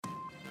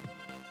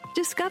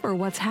Discover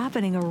what's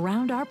happening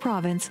around our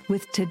province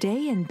with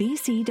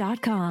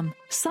todayinbc.com.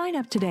 Sign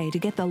up today to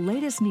get the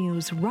latest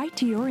news right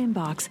to your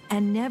inbox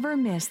and never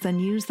miss the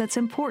news that's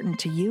important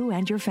to you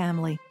and your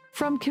family.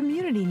 From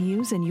community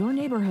news in your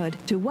neighborhood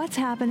to what's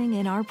happening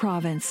in our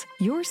province,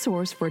 your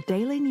source for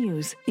daily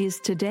news is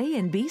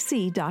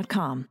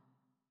todayinbc.com.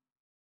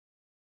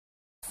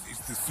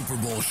 It's the Super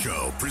Bowl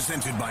show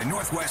presented by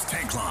Northwest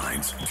Tank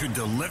Lines to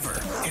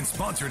deliver and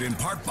sponsored in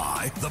part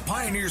by the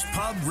Pioneers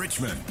Pub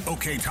Richmond,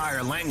 OK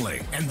Tire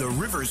Langley, and the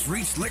Rivers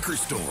Reach Liquor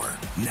Store.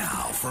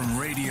 Now from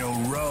Radio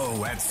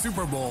Row at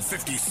Super Bowl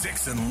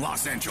 56 in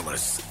Los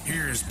Angeles,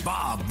 here's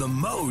Bob the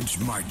Moj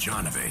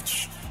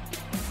Marjanovich.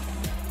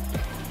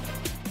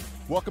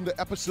 Welcome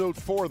to episode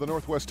 4 of the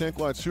Northwest Tank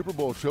Line Super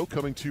Bowl show,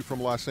 coming to you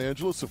from Los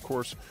Angeles. Of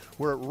course,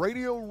 we're at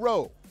Radio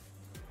Row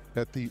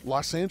at the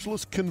Los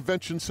Angeles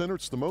Convention Center.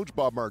 It's the Moj,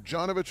 Bob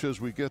Marjanovich,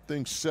 as we get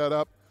things set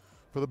up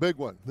for the big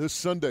one this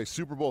Sunday,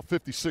 Super Bowl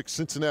 56,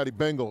 Cincinnati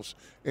Bengals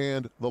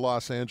and the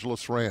Los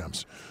Angeles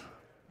Rams.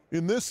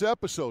 In this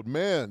episode,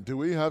 man, do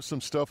we have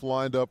some stuff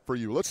lined up for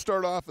you. Let's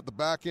start off at the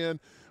back end.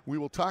 We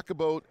will talk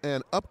about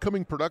an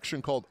upcoming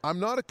production called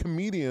I'm Not a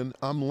Comedian,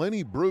 I'm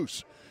Lenny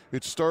Bruce.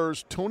 It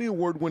stars Tony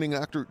Award-winning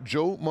actor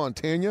Joe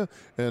Montana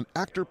and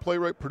actor,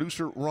 playwright,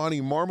 producer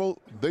Ronnie Marmo.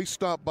 They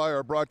stopped by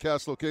our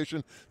broadcast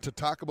location to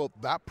talk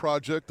about that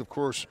project. Of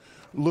course,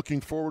 looking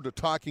forward to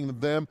talking to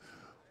them.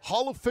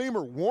 Hall of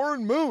Famer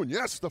Warren Moon,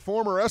 yes, the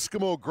former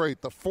Eskimo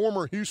great, the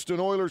former Houston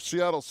Oilers,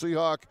 Seattle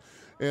Seahawk,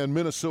 and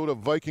Minnesota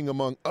Viking,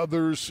 among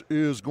others,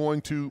 is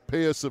going to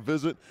pay us a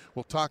visit.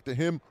 We'll talk to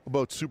him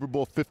about Super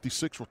Bowl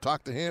 56. We'll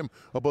talk to him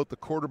about the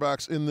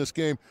quarterbacks in this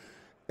game.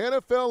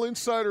 NFL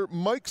insider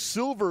Mike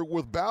Silver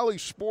with Bally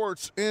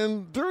Sports,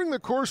 and during the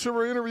course of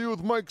our interview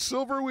with Mike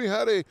Silver, we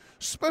had a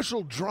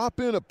special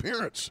drop-in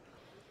appearance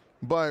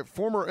by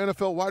former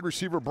NFL wide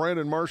receiver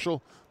Brandon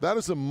Marshall. That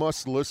is a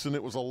must-listen.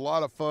 It was a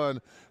lot of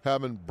fun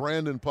having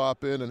Brandon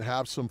pop in and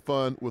have some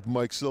fun with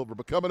Mike Silver.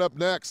 But coming up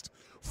next,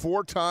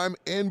 four-time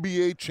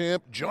NBA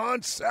champ John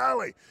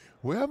Salley.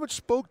 We haven't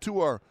spoke to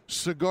our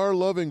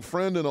cigar-loving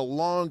friend in a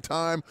long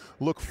time.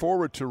 Look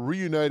forward to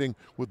reuniting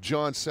with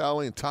John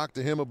Salley and talk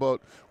to him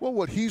about, well,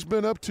 what he's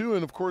been up to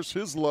and, of course,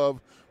 his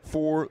love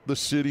for the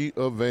city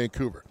of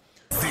Vancouver.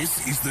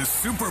 This is the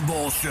Super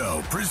Bowl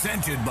show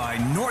presented by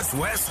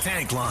Northwest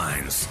Tank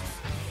Lines.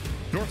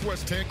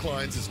 Northwest Tank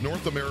Lines is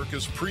North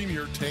America's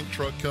premier tank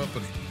truck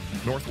company.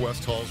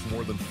 Northwest hauls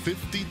more than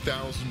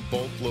 50,000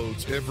 bulk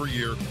loads every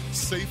year,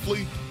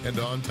 safely and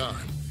on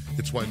time.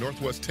 It's why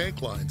Northwest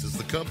Tank Lines is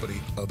the company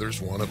others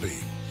want to be.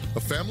 A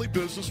family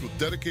business with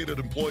dedicated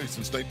employees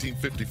since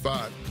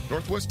 1955,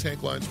 Northwest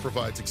Tank Lines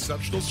provides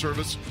exceptional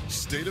service,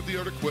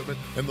 state-of-the-art equipment,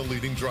 and the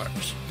leading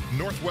drivers.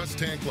 Northwest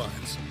Tank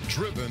Lines,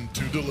 driven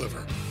to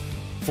deliver.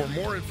 For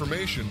more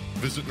information,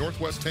 visit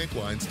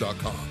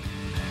northwesttanklines.com.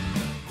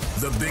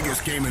 The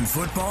biggest game in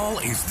football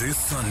is this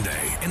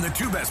Sunday, and the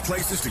two best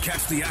places to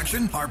catch the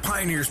action are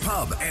Pioneers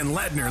Pub and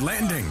Ladner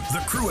Landing.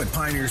 The crew at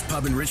Pioneers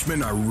Pub in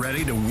Richmond are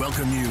ready to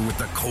welcome you with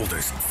the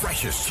coldest,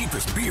 freshest,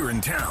 cheapest beer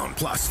in town,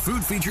 plus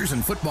food features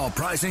and football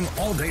pricing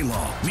all day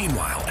long.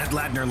 Meanwhile, at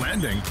Ladner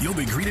Landing, you'll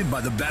be greeted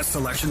by the best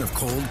selection of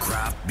cold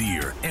craft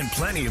beer and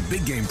plenty of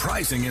big game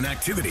pricing and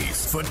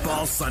activities.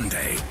 Football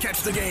Sunday.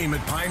 Catch the game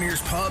at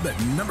Pioneers Pub at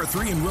number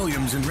 3 in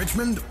Williams in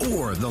Richmond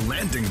or the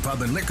Landing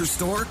Pub and Liquor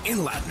Store in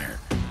Ladner.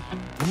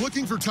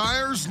 Looking for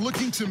tires?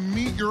 Looking to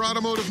meet your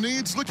automotive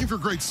needs? Looking for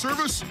great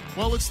service?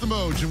 Well, it's the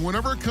Moj, and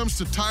whenever it comes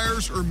to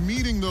tires or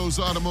meeting those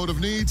automotive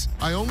needs,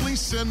 I only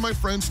send my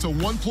friends to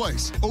one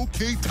place,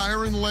 OK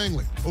Tire in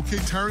Langley. OK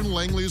Tire in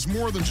Langley is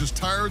more than just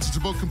tires. It's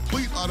about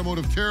complete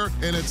automotive care,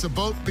 and it's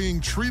about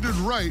being treated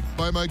right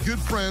by my good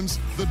friends,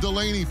 the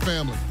Delaney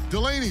family.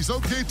 Delaney's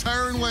OK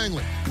Tire in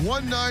Langley,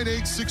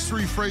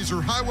 19863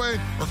 Fraser Highway,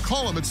 or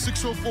call them at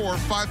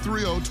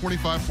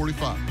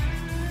 604-530-2545.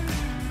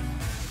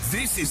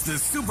 This is the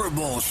Super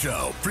Bowl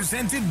show,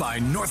 presented by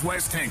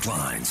Northwest Tank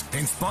Lines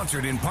and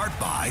sponsored in part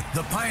by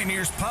the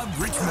Pioneers Pub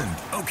Richmond,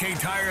 OK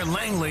Tire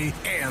Langley,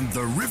 and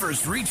the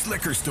Rivers Reach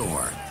Liquor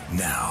Store.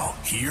 Now,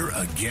 here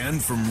again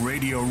from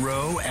Radio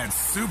Row at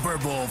Super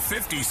Bowl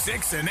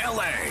 56 in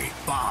L.A.,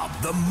 Bob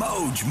the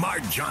Moj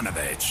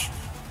Marjanovich.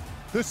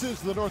 This is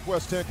the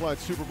Northwest Tank Line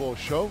Super Bowl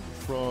show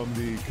from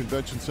the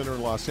Convention Center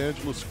in Los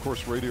Angeles. Of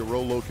course, Radio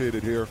Row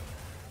located here.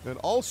 And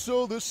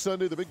also this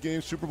Sunday, the big game,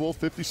 Super Bowl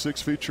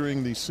 56,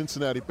 featuring the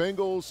Cincinnati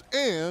Bengals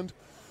and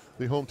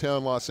the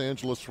hometown Los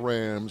Angeles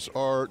Rams.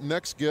 Our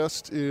next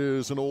guest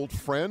is an old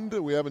friend.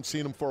 We haven't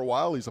seen him for a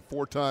while. He's a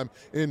four-time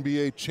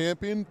NBA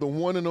champion, the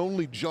one and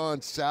only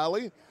John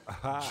Salley.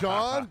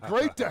 John,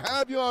 great to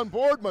have you on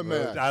board, my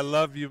man. I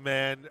love you,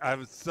 man.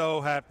 I'm so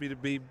happy to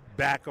be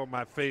back on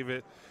my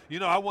favorite. You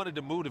know, I wanted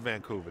to move to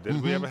Vancouver. Did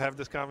we ever have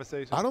this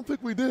conversation? I don't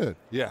think we did.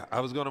 Yeah,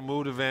 I was going to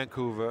move to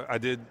Vancouver. I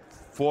did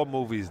 4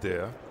 movies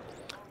there.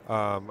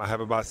 I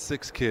have about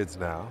 6 kids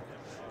now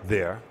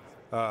there.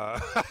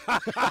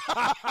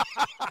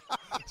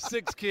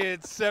 6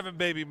 kids, 7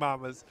 baby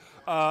mamas.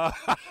 You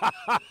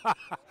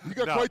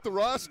got quite the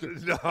roster.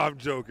 No, I'm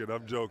joking,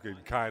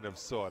 kind of,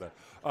 sort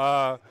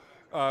of.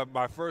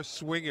 My first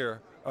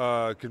swinger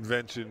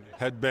convention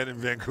had been in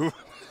Vancouver.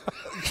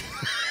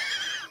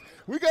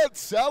 We got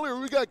Sally or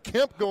we got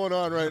Kemp going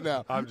on right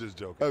now. I'm just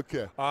joking.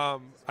 Okay.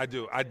 I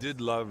do. I did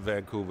love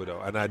Vancouver,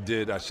 though. And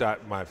I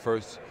shot my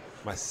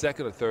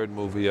second or third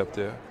movie up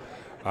there.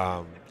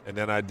 And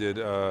then I did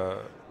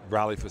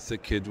Rally for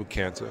Sick Kids with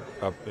Cancer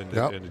up in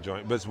the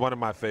joint. But it's one of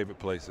my favorite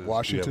places.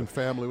 Washington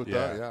family with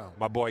that, yeah.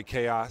 My boy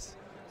Chaos,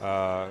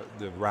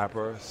 the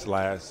rapper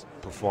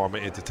 / performer,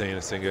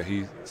 entertainer, singer,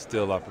 he's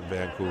still up in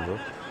Vancouver.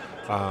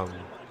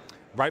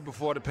 Right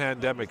before the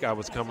pandemic, I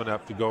was coming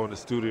up to go in the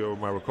studio with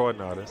my recording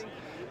artist,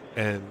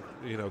 and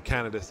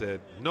Canada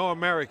said no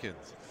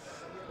Americans,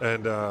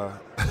 and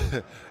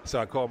so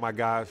I called my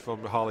guys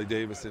from the Harley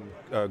Davidson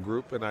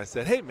group, and I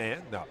said, hey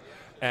man, no,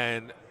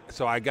 and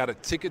so I got a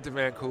ticket to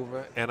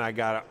Vancouver and I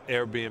got an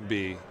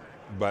Airbnb,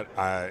 but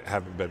I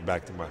haven't been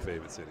back to my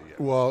favorite city yet.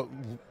 Well,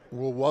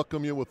 we'll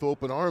welcome you with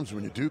open arms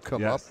when you do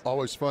come up.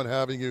 Always fun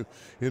having you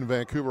in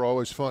Vancouver.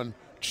 Always fun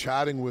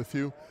chatting with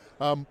you.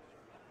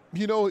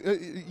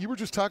 You were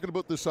just talking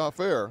about this off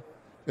air,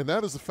 and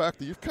that is the fact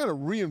that you've kind of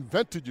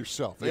reinvented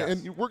yourself. Yes.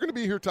 And we're going to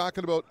be here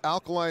talking about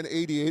Alkaline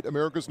 88,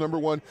 America's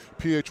 #1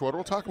 pH water.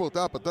 We'll talk about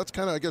that, but that's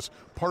kind of, I guess,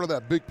 part of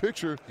that big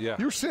picture. Yeah.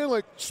 You were saying,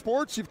 like,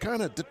 sports, you've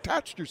kind of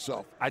detached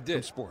yourself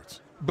from sports.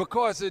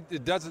 Because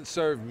it doesn't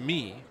serve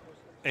me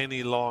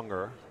any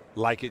longer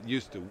like it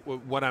used to.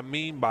 What I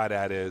mean by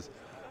that is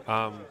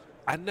I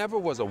never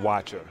was a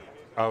watcher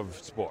of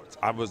sports.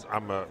 I'm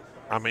an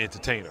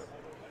entertainer,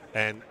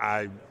 and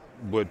I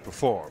would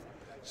perform.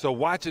 So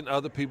watching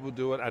other people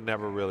do it, I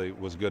never really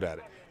was good at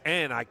it.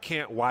 And I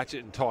can't watch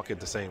it and talk at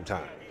the same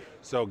time.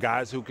 So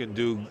guys who can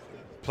do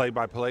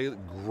play-by-play,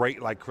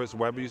 great, like Chris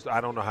Webber used to, I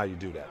don't know how you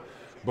do that.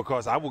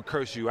 Because I will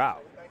curse you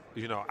out.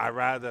 I'd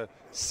rather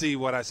see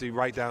what I see,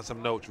 write down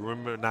some notes,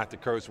 remember not to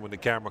curse when the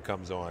camera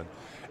comes on,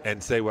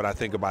 and say what I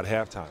think about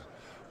halftime.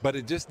 But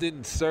it just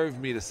didn't serve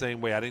me the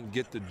same way. I didn't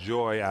get the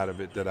joy out of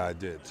it that I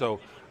did.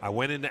 So I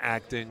went into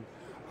acting.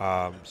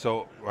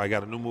 So I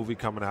got a new movie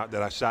coming out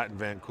that I shot in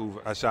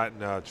Vancouver. I shot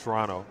in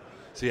Toronto.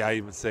 See, I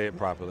even say it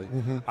properly.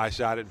 Mm-hmm. I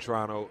shot in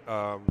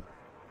Toronto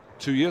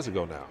 2 years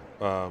ago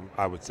now,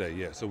 I would say,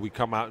 yeah. So we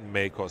come out in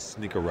May called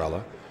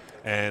Sneakerella.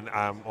 And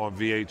I'm on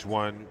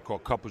VH1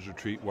 called Couples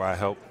Retreat, where I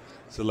help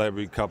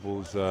celebrity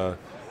couples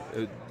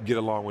get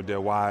along with their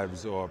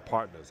wives or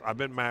partners. I've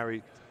been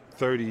married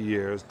 30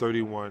 years,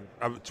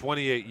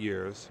 28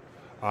 years.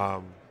 My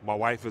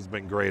wife has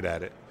been great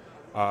at it.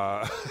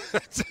 I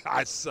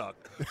suck,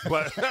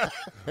 but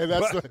and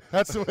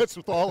that's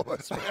with all of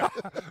us, man.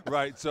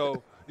 Right.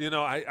 So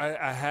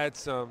I had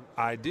some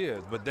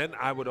ideas, but then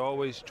I would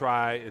always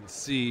try and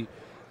see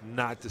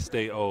not to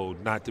stay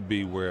old, not to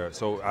be where.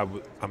 So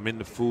I'm in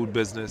the food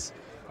business,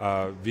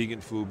 vegan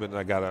food business.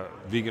 I got a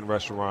vegan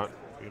restaurant,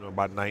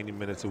 about 90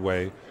 minutes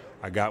away.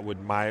 I got with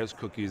Maya's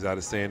Cookies out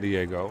of San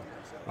Diego,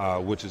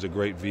 which is a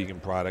great vegan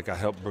product. I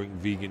helped bring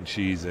vegan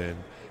cheese in.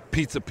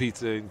 Pizza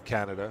in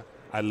Canada.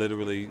 I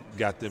literally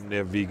got them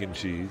their vegan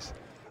cheese.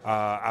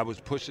 I was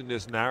pushing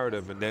this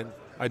narrative, and then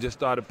I just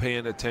started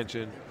paying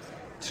attention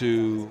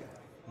to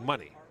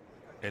money.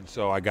 And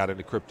so I got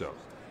into crypto.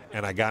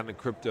 And I got into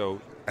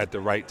crypto at the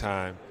right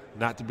time,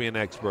 not to be an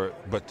expert,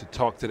 but to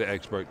talk to the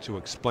expert, to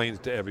explain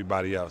it to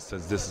everybody else,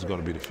 since this is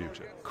going to be the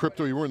future.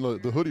 Crypto, you're wearing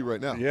the hoodie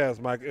right now. Yeah,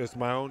 it's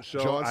my own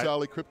show. John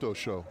Sally Crypto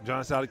Show.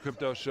 John Sally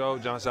Crypto Show,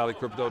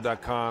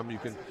 johnsallycrypto.com.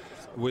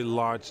 We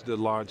launched the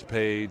launch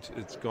page.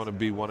 It's going to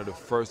be one of the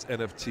first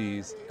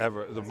NFTs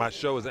ever. My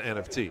show is an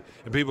NFT.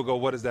 And people go,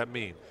 what does that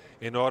mean?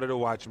 In order to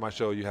watch my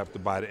show, you have to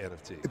buy the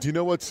NFT. Do you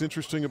know what's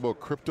interesting about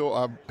crypto?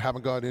 I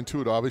haven't got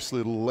into it, obviously,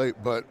 a little late,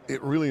 but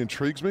it really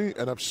intrigues me.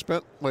 And I've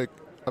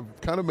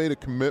kind of made a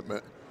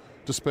commitment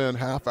to spend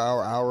half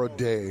hour a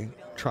day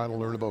trying to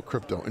learn about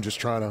crypto and just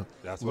trying to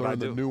learn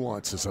the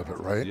nuances of it,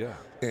 right? Yeah.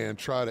 And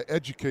try to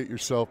educate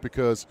yourself,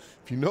 because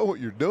if you know what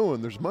you're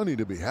doing, there's money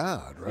to be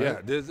had, right?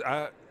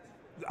 Yeah,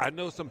 I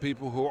know some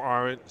people who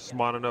aren't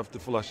smart enough to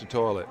flush the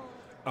toilet.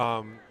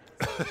 And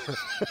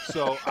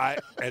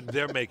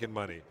they're making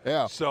money.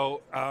 Yeah.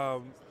 So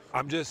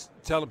I'm just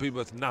telling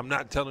people, I'm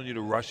not telling you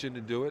to rush in to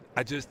do it.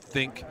 I just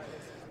think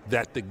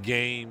that the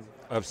game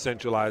of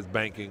centralized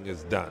banking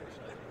is done.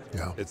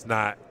 Yeah. It's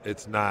not,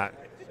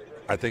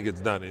 I think it's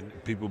done.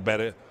 And people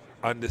better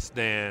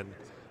understand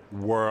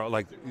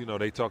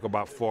they talk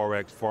about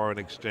Forex, foreign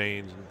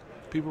exchange. And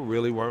people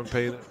really weren't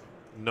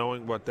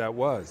knowing what that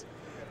was.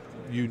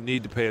 You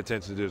need to pay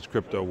attention to this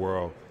crypto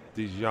world.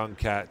 These young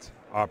cats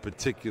are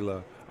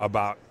particular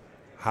about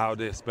how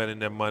they're spending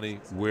their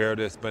money, where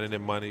they're spending their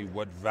money,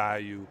 what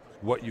value,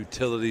 what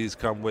utilities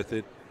come with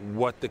it,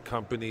 what the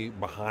company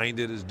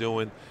behind it is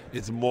doing.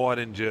 It's more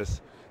than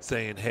just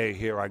saying, hey,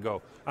 here I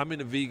go. I'm in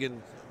the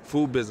vegan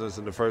food business,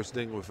 and the first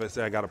thing, if I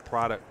say I got a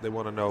product, they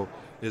want to know,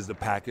 is the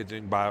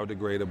packaging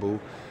biodegradable?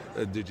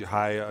 Did you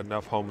hire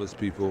enough homeless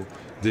people?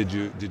 Did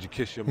you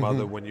kiss your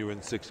mother when you were in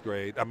 6th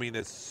grade? I mean,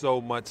 there's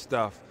so much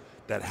stuff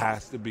that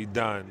has to be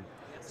done.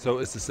 So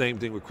it's the same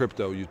thing with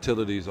crypto.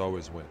 Utilities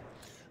always win.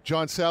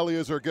 John Sally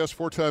is our guest,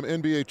 four-time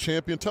NBA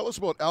champion. Tell us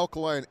about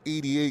Alkaline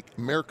 88,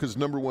 America's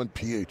 #1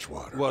 pH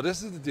water. Well,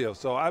 this is the deal.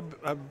 So I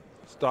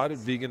started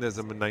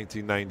veganism in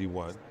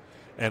 1991,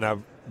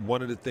 and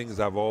one of the things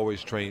I've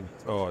always trained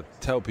or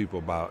tell people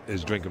about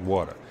is drinking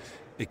water.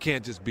 It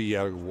can't just be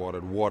out of water.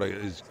 The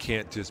water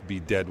can't just be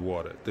dead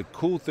water. The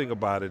cool thing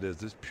about it is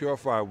this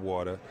purified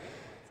water,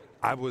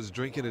 I was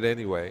drinking it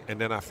anyway, and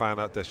then I found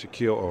out that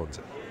Shaquille owns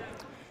it.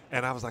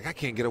 And I was like, I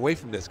can't get away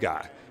from this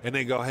guy. And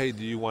they go, hey,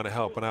 do you want to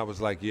help? And I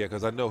was like, yeah,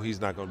 because I know he's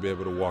not going to be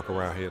able to walk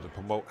around here to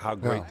promote how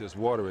great this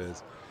water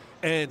is.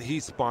 And he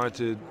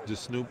sponsored the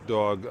Snoop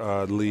Dogg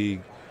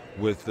League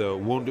with the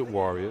Wounded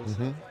Warriors,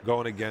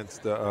 going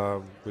against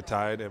the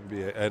retired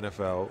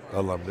NFL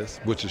alumnus,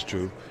 which is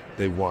true.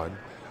 They won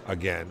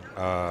again.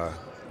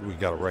 We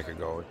got a record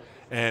going.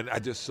 And I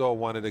just saw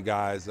one of the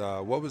guys,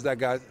 what was that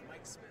guy?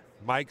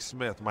 Mike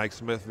Smith. Mike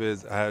Smith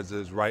has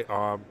his right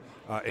arm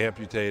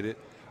amputated.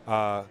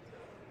 And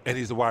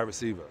he's a wide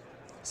receiver.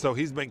 So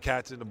he's been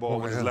catching the ball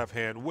with his left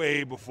hand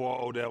way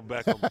before Odell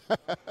Beckham.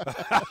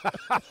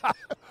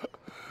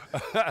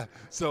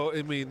 So,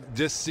 I mean,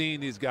 just seeing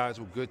these guys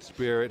with good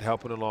spirit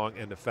helping along,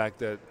 and the fact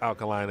that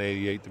Alkaline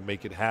 88, to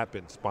make it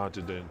happen,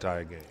 sponsored the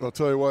entire game. I'll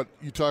tell you what,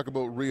 you talk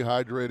about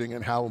rehydrating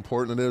and how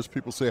important it is.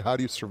 People say, how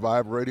do you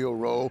survive Radio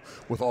Row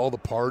with all the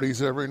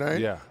parties every night?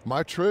 Yeah.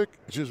 My trick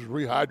is just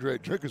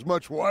rehydrate. Drink as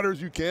much water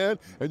as you can,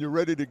 and you're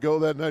ready to go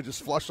that night.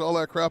 Just flush all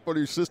that crap out of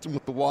your system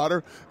with the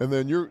water, and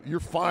then you're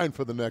fine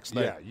for the next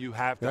night. Yeah, you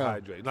have to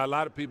hydrate. Now, a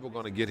lot of people are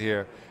going to get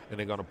here, and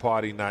they're going to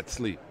party, not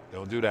sleep.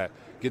 Don't do that.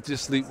 Get your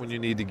sleep when you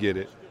need to get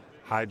it.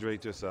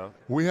 Hydrate yourself.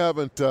 We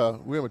haven't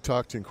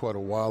talked to you in quite a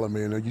while. I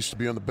mean, I used to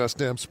be on the Best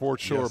Damn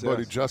Sports Show. Yes, Our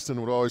buddy Justin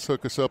would always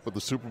hook us up with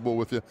the Super Bowl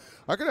with you.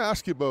 I got to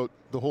ask you about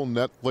the whole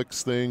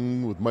Netflix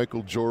thing with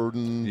Michael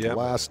Jordan, The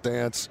Last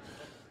Dance.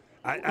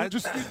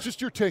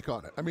 Just your take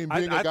on it. I mean,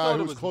 being a guy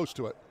who was close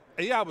to it.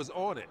 Yeah, I was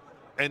on it.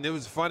 And it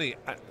was funny.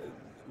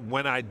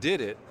 When I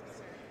did it,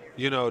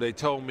 you know, they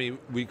told me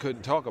we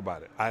couldn't talk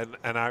about it.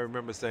 And I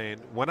remember saying,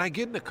 when I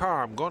get in the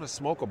car, I'm going to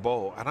smoke a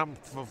bowl, and I'm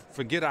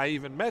forget I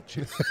even met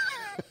you.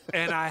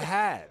 And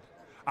I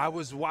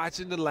was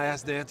watching The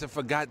Last Dance and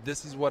forgot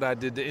this is what I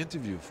did the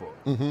interview for.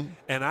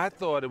 And I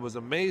thought it was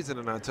amazing,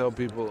 and I tell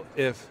people,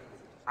 if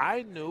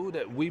I knew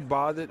that we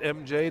bothered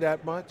MJ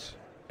that much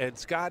and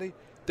Scotty,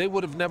 they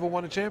would have never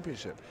won a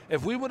championship.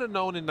 If we would have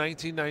known in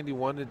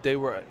 1991 that they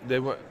were,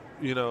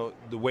 you know,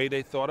 the way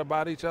they thought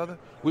about each other,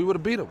 we would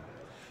have beat them.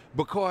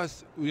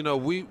 Because, you know,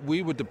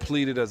 we were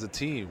depleted as a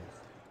team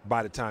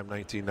by the time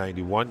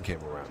 1991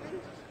 came around.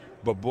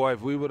 But, boy,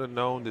 if we would have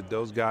known that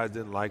those guys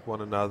didn't like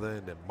one another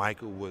and that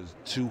Michael was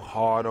too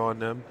hard on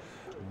them,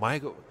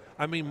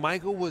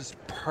 Michael was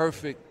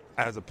perfect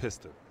as a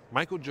Piston.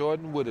 Michael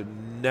Jordan would have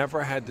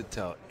never had to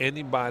tell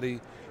anybody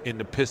in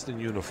the Piston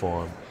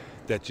uniform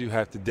that you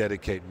have to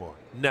dedicate more.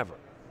 Never.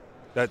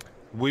 That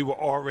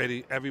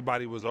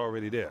everybody was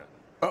already there.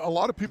 A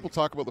lot of people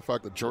talk about the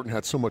fact that Jordan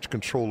had so much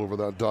control over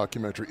that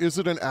documentary. Is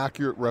it an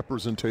accurate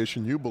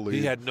representation, you believe?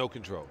 He had no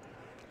control.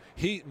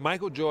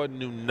 Michael Jordan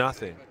knew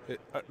nothing.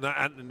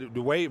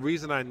 The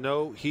reason I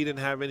know he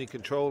didn't have any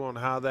control on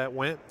how that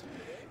went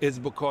is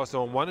because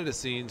on one of the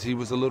scenes he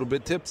was a little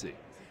bit tipsy.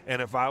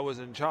 And if I was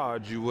in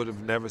charge, you would have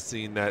never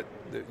seen that.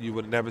 You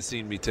would have never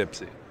seen me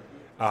tipsy.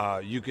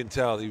 You can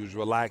tell he was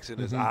relaxing.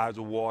 His eyes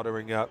were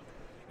watering up.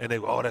 And they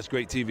go, oh, that's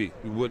great TV.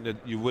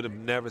 You would have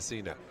never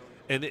seen that.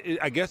 And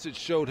I guess it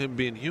showed him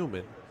being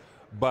human,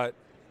 but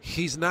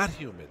he's not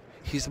human.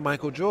 He's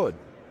Michael Jordan.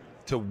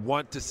 To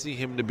want to see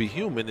him to be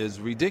human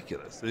is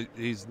ridiculous.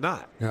 He's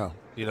not. Yeah.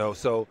 You know,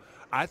 so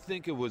I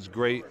think it was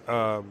great.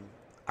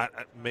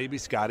 Maybe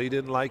Scotty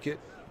didn't like it,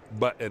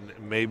 but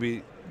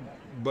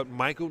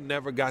Michael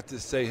never got to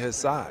say his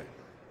side.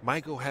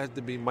 Michael has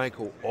to be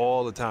Michael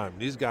all the time.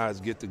 These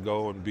guys get to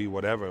go and be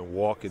whatever and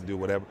walk and do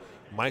whatever.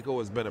 Michael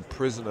has been a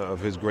prisoner of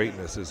his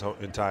greatness his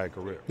entire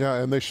career. Yeah,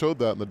 and they showed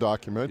that in the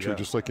documentary,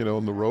 just like, you know,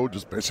 on the road,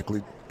 just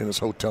basically in his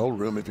hotel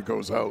room if he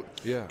goes out,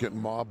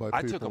 getting mobbed by people.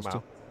 I took him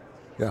out.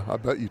 Yeah, I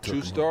bet you took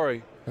him True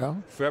story. Yeah?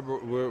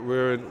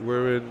 February,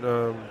 we're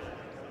in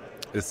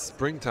it's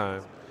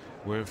springtime.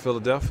 We're in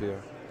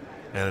Philadelphia,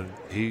 and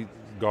he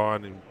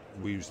gone, and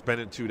we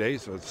spent 2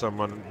 days for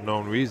some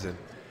unknown reason.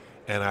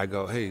 And I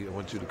go, hey, I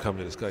want you to come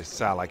to this place.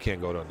 Sal, I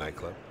can't go to a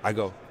nightclub. I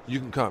go, you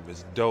can come.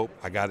 It's dope.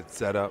 I got it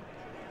set up.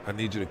 I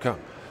need you to come.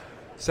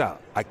 Sal,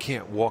 I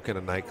can't walk in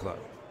a nightclub.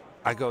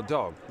 I go,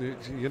 dog,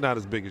 you're not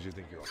as big as you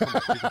think you are.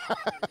 Come on,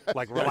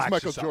 like, relax That's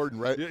Michael yourself. Jordan,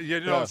 right? You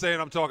know what I'm saying?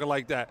 I'm talking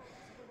like that.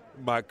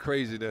 My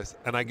craziness.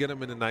 And I get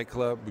him in the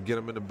nightclub. We get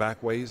him in the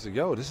back way. He's like,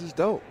 yo, this is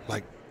dope.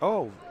 Like,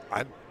 oh,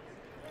 I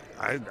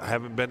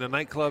haven't been to a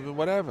nightclub and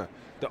whatever.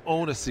 The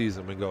owner sees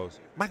him and goes,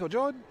 Michael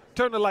Jordan,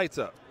 turn the lights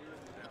up.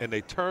 And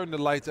they turned the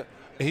lights up.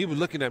 And he was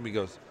looking at me and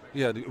goes,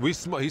 yeah, we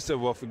smoke. He said,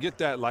 well, forget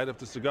that. Light up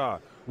the cigar.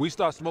 We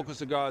start smoking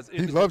cigars.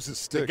 He loves his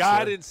sticks. The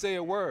guy didn't say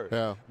a word.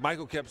 Yeah.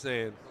 Michael kept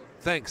saying,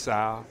 thanks,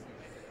 Sal.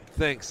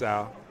 Thanks,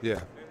 Sal.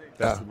 Yeah.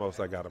 That's the most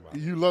I got about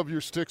it. You love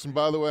your sticks. And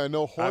by the way, I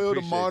know Hoyle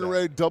to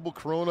Monterey, that. double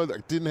Corona.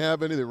 That didn't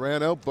have any. They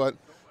ran out. But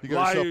You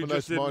got yourself a just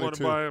nice didn't money want to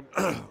too. buy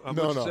 'em.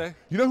 No. Say?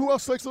 You know who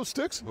else likes those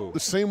sticks? Who? The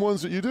same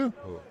ones that you do?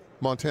 Who?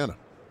 Montana.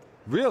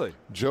 Really?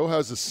 Joe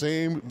has the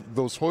same,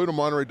 those Hoyt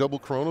Monterey double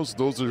Chronos,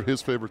 those are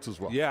his favorites as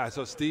well. Yeah,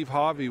 so Steve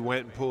Harvey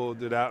went and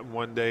pulled it out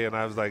one day, and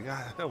I was like,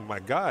 oh, my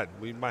God,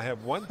 we might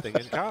have one thing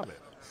in common.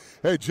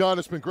 Hey, John,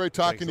 it's been great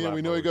talking to you. Lot,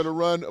 We know you got to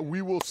run.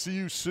 We will see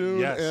you soon,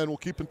 Yes. and we'll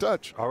keep in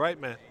touch. All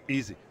right, man.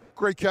 Easy.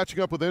 Great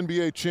catching up with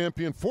NBA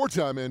champion,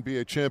 four-time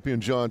NBA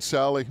champion John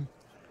Sally.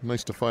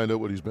 Nice to find out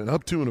what he's been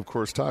up to and, of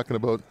course, talking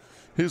about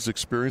his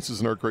experiences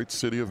in our great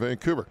city of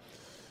Vancouver.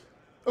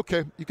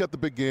 Okay, you got the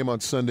big game on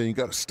Sunday. You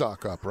got to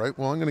stock up, right?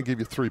 Well, I'm going to give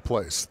you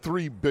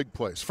three big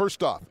plays.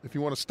 First off, if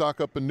you want to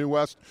stock up in New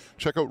West,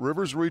 check out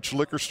Rivers Reach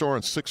Liquor Store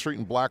on 6th Street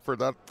in Blackford.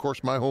 That, of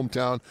course, my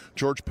hometown.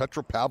 George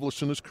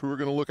Petropavlis and his crew are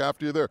going to look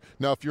after you there.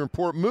 Now, if you're in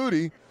Port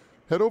Moody,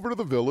 head over to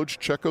the Village,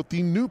 check out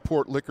the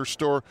Newport Liquor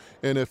Store.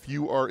 And if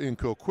you are in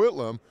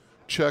Coquitlam,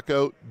 check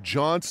out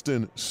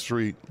Johnston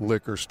Street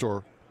Liquor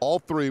Store. All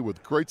three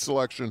with great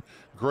selection,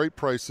 great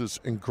prices,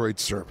 and great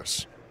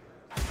service.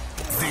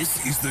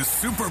 This is the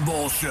Super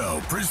Bowl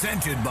show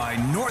presented by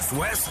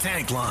Northwest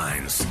Tank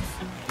Lines.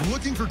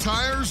 Looking for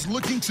tires?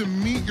 Looking to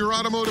meet your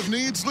automotive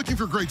needs? Looking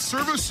for great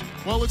service?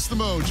 Well, it's the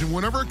Moj. And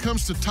whenever it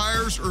comes to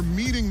tires or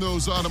meeting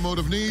those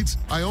automotive needs,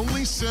 I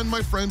only send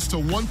my friends to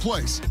one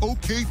place,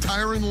 OK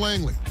Tire in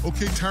Langley.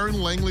 OK Tire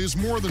in Langley is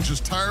more than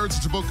just tires.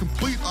 It's about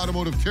complete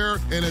automotive care,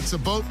 and it's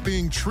about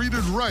being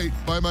treated right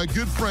by my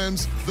good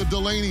friends, the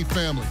Delaney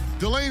family.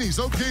 Delaney's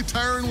OK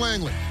Tire in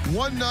Langley,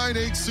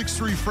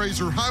 19863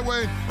 Fraser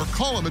Highway, or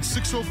call them at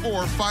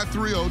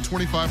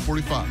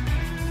 604-530-2545.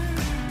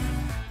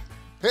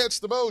 Hey, it's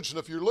the Moj, and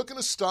if you're looking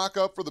to stock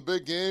up for the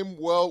big game,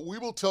 well, we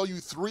will tell you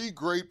three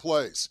great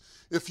plays.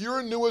 If you're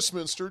in New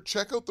Westminster,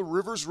 check out the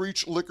Rivers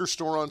Reach Liquor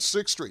Store on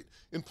 6th Street.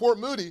 In Port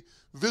Moody,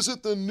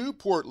 visit the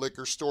Newport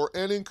Liquor Store,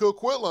 and in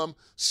Coquitlam,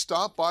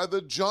 stop by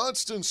the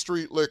Johnston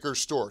Street Liquor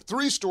Store.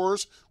 Three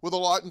stores with a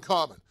lot in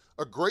common.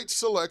 A great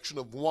selection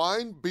of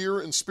wine,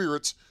 beer, and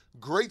spirits,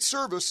 great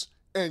service,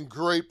 and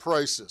great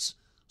prices.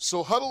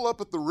 So huddle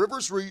up at the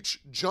Rivers Reach,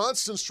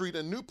 Johnston Street,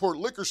 and Newport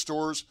Liquor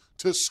Stores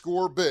to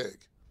score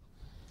big.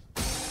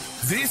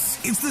 This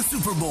is the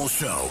Super Bowl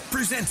show,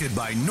 presented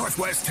by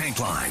Northwest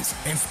Tank Lines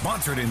and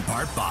sponsored in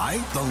part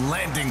by the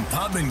Landing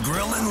Pub and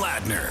Grill in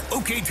Ladner,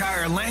 OK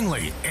Tire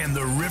Langley, and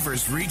the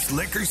Rivers Reach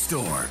Liquor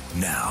Store.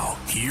 Now,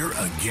 here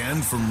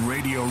again from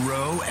Radio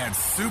Row at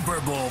Super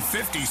Bowl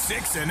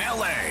 56 in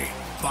LA,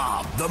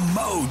 Bob the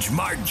Moj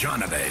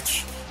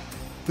Marjanovich.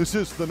 This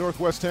is the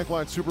Northwest Tank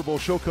Line Super Bowl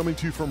show coming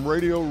to you from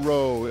Radio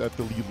Row at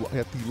the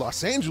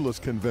Los Angeles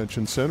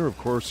Convention Center. Of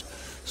course,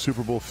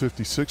 Super Bowl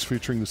 56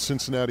 featuring the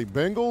Cincinnati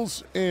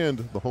Bengals and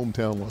the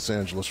hometown Los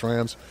Angeles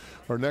Rams.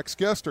 Our next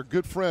guest, our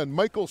good friend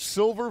Michael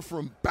Silver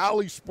from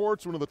Bally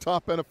Sports, one of the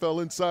top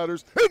NFL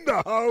insiders in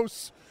the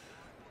house.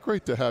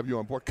 Great to have you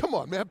on board. Come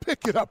on, man,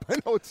 pick it up. I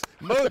know it's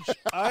Moj,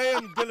 I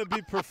am going to be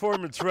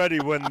performance ready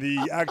when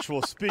the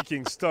actual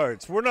speaking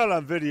starts. We're not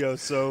on video,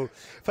 so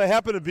if I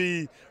happen to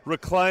be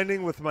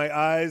reclining with my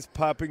eyes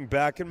popping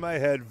back in my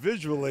head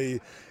visually,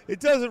 it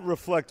doesn't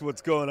reflect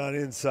what's going on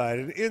inside.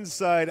 And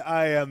inside,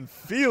 I am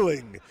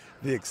feeling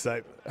the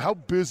excitement. How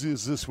busy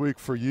is this week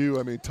for you?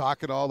 I mean,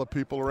 talking to all the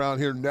people around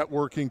here,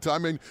 networking. I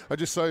mean, I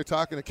just saw you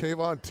talking to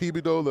Kayvon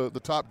Thibodeau, the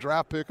top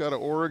draft pick out of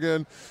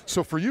Oregon.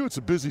 So for you, it's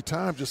a busy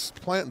time just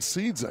planting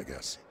seeds, I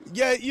guess.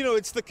 Yeah, you know,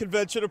 it's the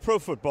convention of pro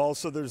football,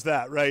 so there's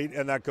that, right?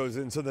 And that goes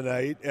into the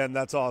night, and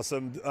that's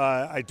awesome.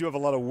 I do have a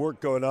lot of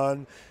work going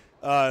on.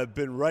 I've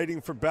been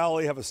writing for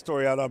Bally, have a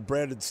story out on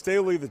Brandon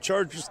Staley, the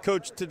Chargers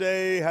coach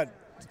today. Had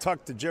to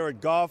talk to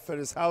Jared Goff at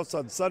his house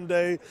on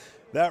Sunday.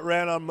 That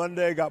ran on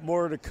Monday, got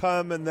more to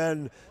come, and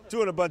then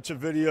doing a bunch of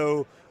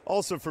video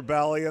also for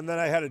Bally. And then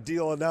I had a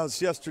deal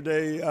announced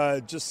yesterday.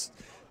 Just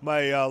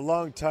my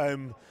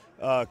longtime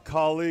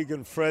colleague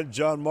and friend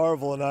John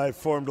Marvel and I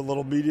formed a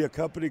little media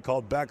company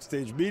called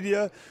Backstage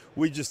Media.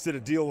 We just did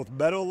a deal with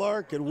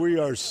Meadowlark, and we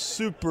are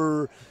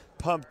super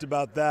pumped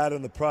about that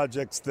and the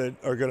projects that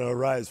are going to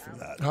arise from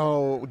that.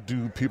 How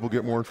do people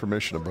get more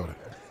information about it?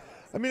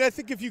 I mean, I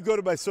think if you go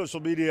to my social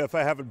media, if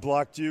I haven't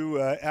blocked you,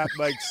 at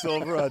Mike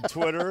Silver on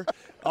Twitter,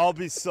 I'll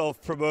be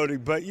self-promoting.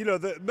 But, you know,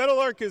 the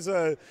Meadowlark is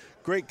a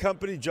great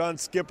company. John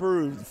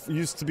Skipper, who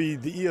used to be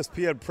the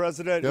ESPN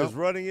president, is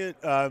running it.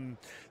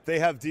 They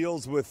have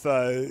deals with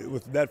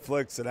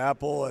Netflix and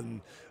Apple and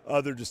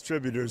other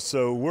distributors.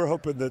 So we're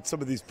hoping that some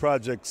of these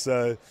projects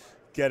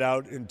get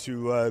out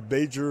into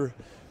major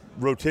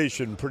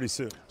rotation pretty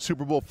soon.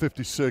 Super Bowl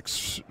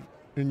 56,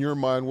 in your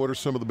mind, what are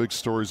some of the big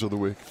stories of the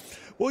week?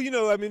 Well, you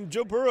know, I mean,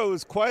 Joe Burrow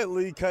is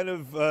quietly kind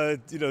of,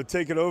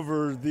 taking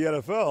over the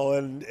NFL.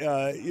 And,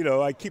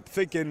 I keep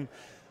thinking,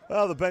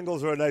 well, the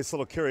Bengals are a nice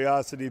little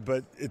curiosity,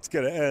 but it's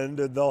going to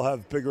end and they'll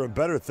have bigger and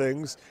better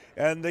things.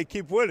 And they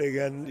keep winning.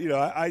 And, you know,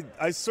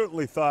 I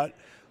certainly thought,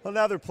 well,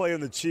 now they're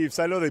playing the Chiefs.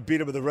 I know they beat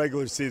them in the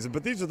regular season,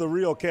 but these are the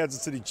real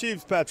Kansas City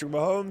Chiefs, Patrick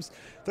Mahomes.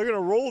 They're going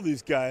to roll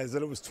these guys.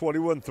 And it was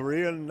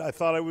 21-3, and I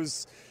thought I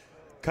was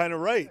kind of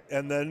right.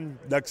 And then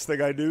next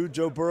thing I knew,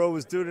 Joe Burrow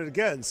was doing it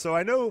again. So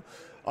I know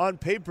on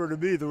paper, to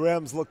me, the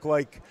Rams look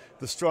like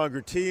the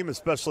stronger team,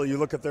 especially you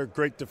look at their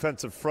great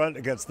defensive front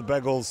against the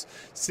Bengals'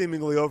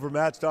 seemingly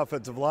overmatched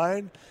offensive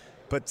line.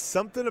 But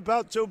something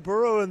about Joe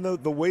Burrow and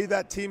the way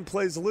that team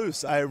plays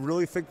loose, I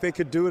really think they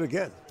could do it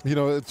again. You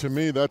know, to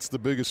me, that's the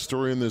biggest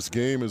story in this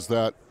game is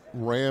that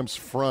Rams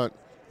front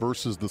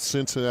versus the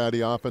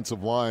Cincinnati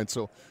offensive line.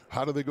 So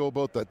how do they go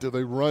about that? Do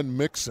they run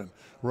Mixon,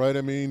 right?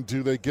 I mean,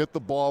 do they get the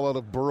ball out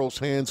of Burrow's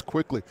hands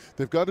quickly?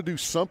 They've got to do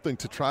something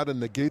to try to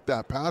negate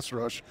that pass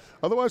rush.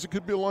 Otherwise, it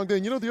could be a long day.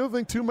 And you know, the other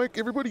thing, too, Mike,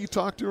 everybody you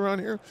talk to around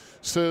here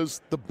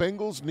says the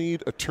Bengals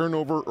need a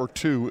turnover or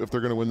two if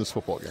they're going to win this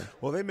football game.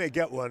 Well, they may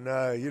get one.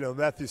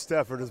 Matthew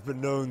Stafford has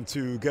been known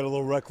to get a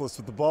little reckless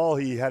with the ball.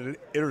 He had an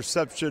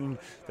interception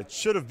that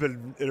should have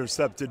been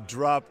intercepted,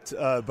 dropped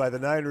by the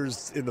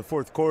Niners in the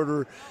fourth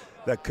quarter.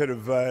 That could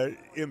have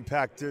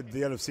impacted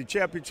the NFC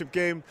Championship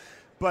game.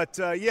 But,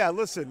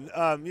 listen,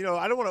 I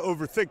don't want to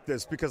overthink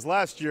this because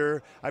last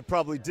year I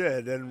probably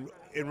did. And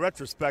in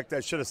retrospect, I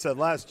should have said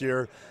last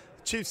year,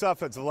 Chiefs'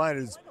 offensive line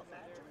is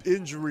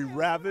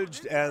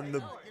injury-ravaged and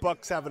the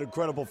Bucs have an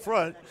incredible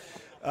front.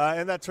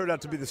 And that turned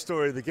out to be the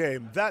story of the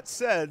game. That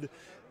said,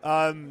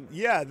 I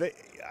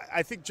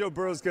think Joe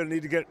Burrow's going to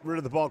need to get rid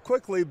of the ball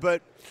quickly,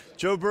 but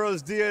Joe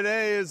Burrow's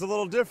DNA is a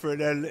little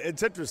different. And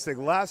it's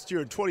interesting. Last year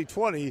in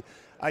 2020,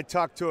 I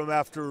talked to him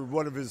after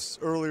one of his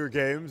earlier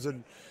games,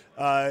 and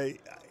I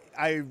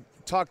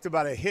talked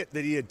about a hit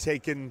that he had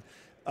taken,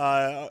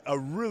 a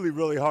really,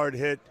 really hard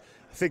hit.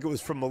 I think it was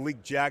from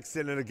Malik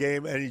Jackson in a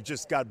game, and he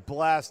just got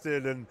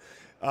blasted, and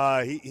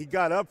he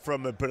got up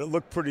from it, but it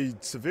looked pretty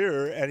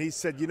severe. And he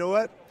said, you know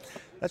what?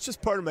 That's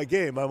just part of my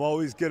game. I'm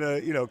always going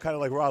to, kind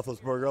of like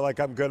Roethlisberger, like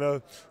I'm going to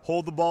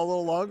hold the ball a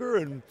little longer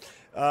and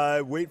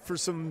wait for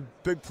some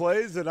big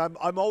plays, and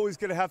I'm always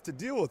going to have to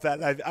deal with that.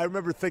 And I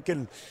remember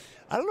thinking,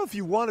 I don't know if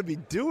you want to be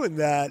doing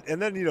that.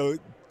 And then,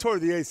 tore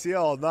the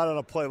ACL, not on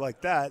a play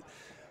like that.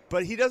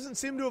 But he doesn't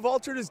seem to have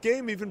altered his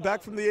game even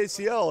back from the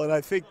ACL. And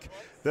I think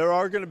there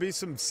are going to be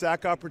some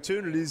sack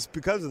opportunities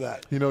because of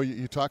that.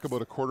 You talk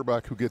about a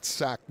quarterback who gets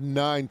sacked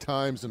 9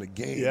 times in a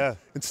game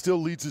and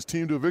still leads his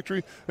team to a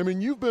victory. I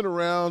mean, you've been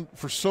around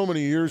for so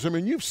many years. I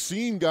mean, you've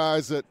seen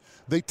guys that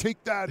they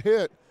take that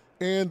hit.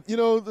 And,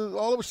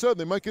 all of a sudden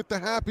they might get the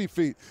happy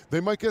feet.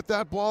 They might get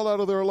that ball out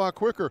of there a lot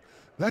quicker.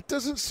 That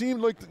doesn't seem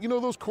like,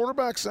 those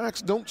quarterback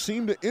sacks don't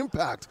seem to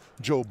impact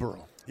Joe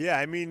Burrow. Yeah,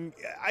 I mean,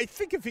 I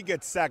think if he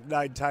gets sacked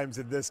 9 times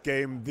in this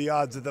game, the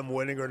odds of them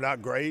winning are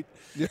not great,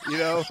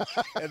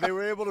 And they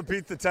were able to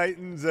beat the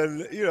Titans.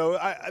 And,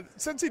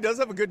 since he does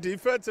have a good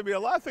defense, I mean, a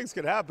lot of things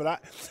could happen.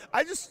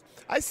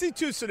 I see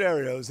 2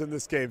 scenarios in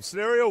this game.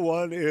 Scenario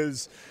 1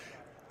 is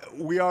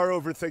we are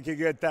overthinking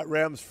it. That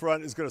Rams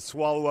front is going to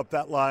swallow up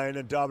that line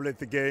and dominate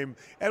the game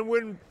and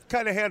win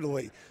kind of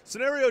handily.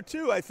 Scenario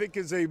 2, I think,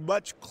 is a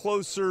much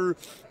closer,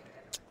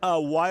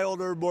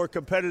 wilder, more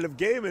competitive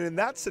game. And in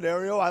that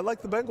scenario, I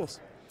like the Bengals.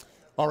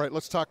 All right,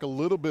 let's talk a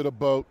little bit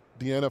about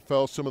the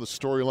NFL, some of the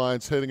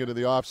storylines heading into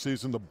the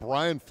offseason. The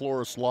Brian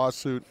Flores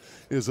lawsuit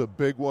is a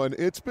big one.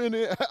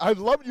 I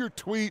loved your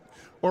tweet,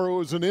 or it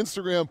was an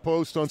Instagram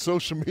post on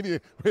social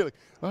media. Really,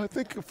 I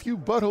think a few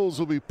buttholes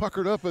will be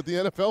puckered up at the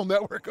NFL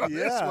Network on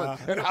this one,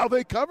 and how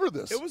they cover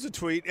this. It was a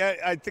tweet.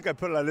 I think I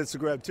put it on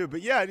Instagram too.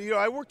 But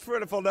I worked for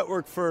NFL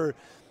Network for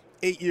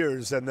 8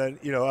 years, and then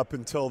up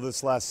until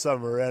this last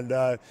summer,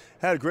 and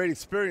had a great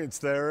experience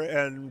there,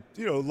 and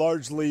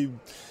largely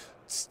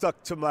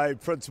stuck to my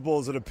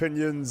principles and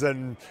opinions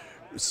and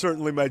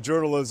certainly my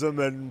journalism.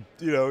 And,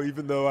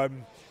 even though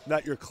I'm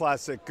not your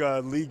classic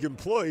league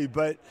employee,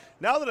 but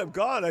now that I'm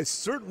gone, I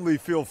certainly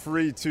feel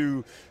free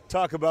to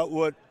talk about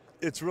what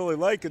it's really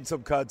like in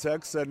some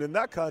contexts. And in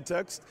that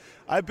context,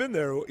 I've been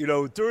there,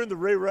 during the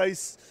Ray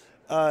Rice,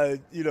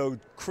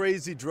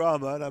 crazy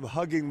drama, and I'm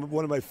hugging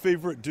one of my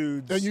favorite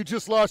dudes. And you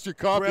just lost your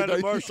coffee.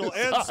 Brandon Marshall,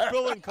 and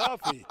spilling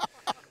coffee.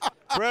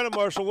 Brandon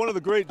Marshall, one of the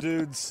great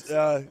dudes,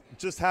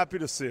 just happy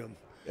to see him.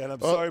 And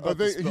I'm sorry about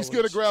the he's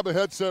going to grab a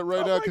headset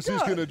right now because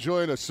he's going to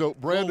join us. So,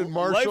 Brandon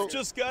Marshall. Life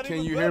just got Can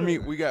even you better. hear me?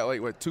 We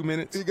got, 2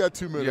 minutes? You got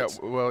 2 minutes.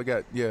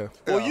 Yeah.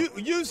 Well, you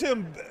use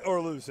him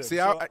or lose him.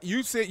 See,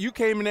 you said you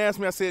came and asked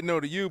me. I said no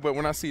to you, but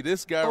when I see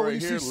this guy right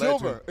here, see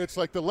Silver, it's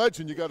like the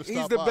legend. You got to stop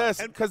He's the by.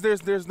 best because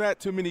there's not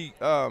too many.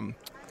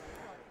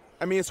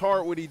 It's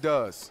hard what he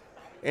does,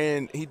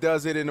 and he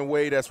does it in a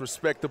way that's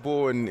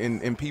respectable,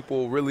 and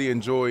people really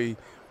enjoy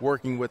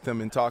working with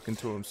him and talking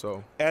to him.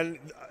 So and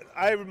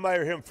I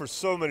admire him for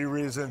so many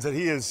reasons, and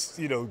he has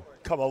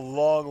come a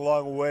long,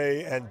 long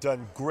way and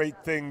done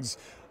great things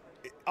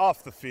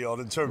off the field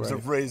in terms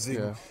of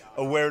raising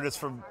awareness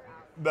for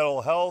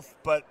mental health.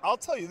 But I'll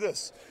tell you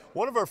this,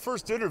 one of our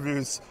first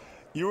interviews,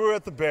 you were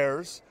at the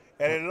Bears,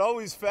 and it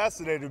always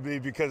fascinated me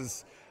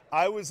because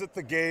I was at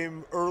the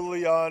game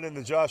early on in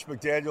the Josh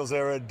McDaniels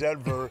era in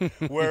Denver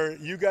where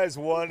you guys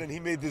won, and he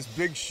made this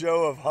big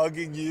show of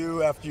hugging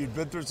you after you'd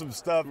been through some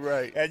stuff.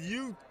 Right. And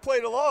you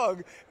played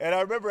along, and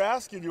I remember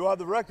asking you on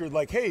the record,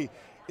 like, hey,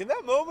 In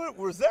that moment,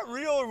 was that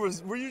real, or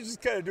were you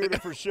just kind of doing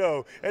it for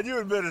show? And you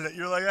admitted it.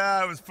 You're like,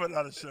 I was putting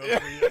on a show for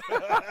you.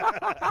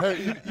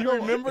 Hey, you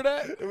remember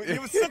that?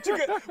 It was such a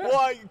good.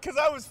 Well, because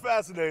I was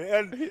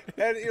fascinated,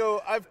 and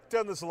I've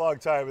done this a long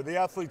time, and the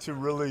athletes who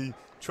really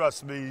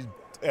trust me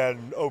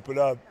and open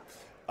up,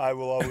 I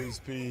will always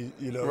be,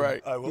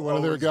 right. I will one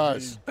of their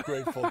guys. be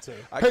grateful to.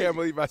 I can't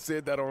believe I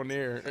said that on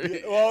air.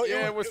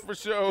 It was for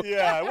sure.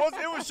 Yeah,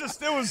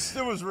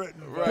 it was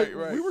written. Right.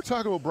 We were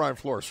talking about Brian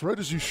Flores right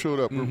as you showed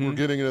up. We're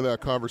getting into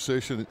that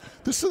conversation.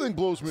 This thing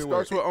blows me away.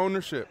 Starts with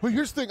ownership. Well,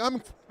 here's the thing.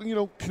 I'm,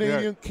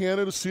 Canadian,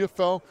 Canada,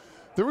 CFL.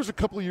 There was a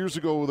couple of years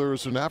ago, there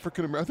was an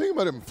African-American, I think it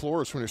might have been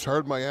Flores when he was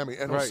hired in Miami,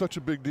 and it was such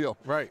a big deal.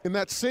 Right. In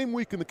that same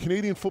week in the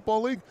Canadian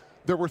Football League,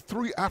 there were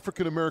 3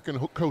 African-American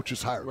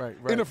coaches hired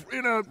in a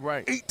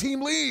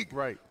 8-team league.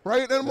 Right.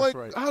 And I'm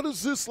like, how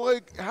does this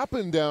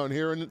happen down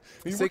here? And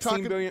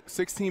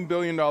 $16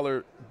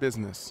 billion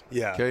business.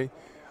 Yeah. Okay.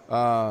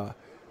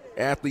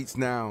 Athletes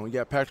now. You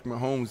got Patrick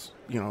Mahomes.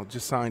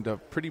 Just signed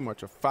up pretty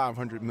much a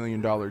 $500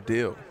 million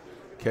deal.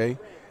 Okay.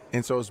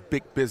 And so it's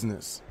big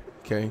business.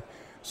 Okay.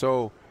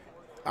 So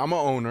I'm an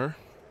owner,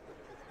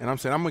 and I'm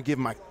saying I'm gonna give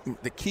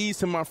the keys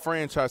to my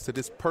franchise to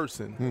this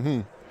person.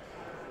 Mm-hmm.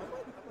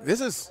 This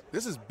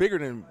is bigger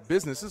than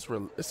business. It's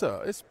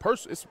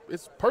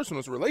personal.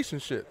 It's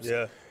relationships.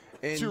 Yeah.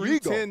 And it's your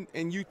ego.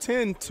 You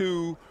tend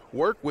to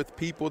work with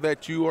people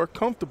that you are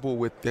comfortable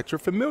with, that you're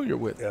familiar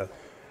with. Yeah.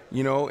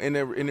 And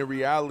the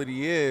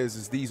reality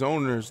is these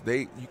owners,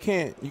 you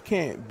can't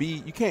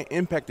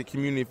impact the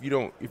community if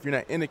you're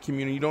not in the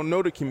community, you don't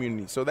know the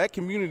community. So that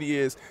community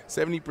is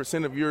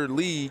 70% of your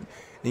league,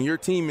 and your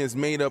team is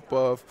made up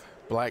of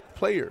black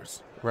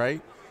players,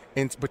 right?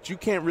 But you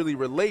can't really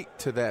relate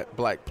to that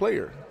black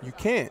player. You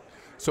can't.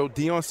 So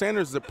Deion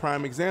Sanders is a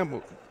prime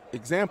example.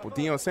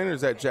 Deion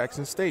Sanders at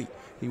Jackson State.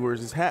 He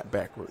wears his hat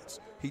backwards.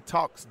 He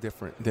talks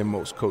different than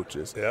most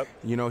coaches. Yep.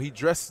 He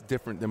dresses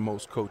different than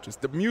most coaches.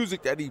 The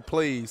music that he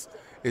plays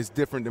is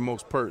different than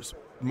most coaches.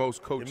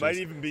 It might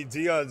even be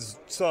Deion's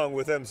song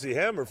with MC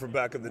Hammer from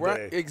back in the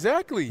day.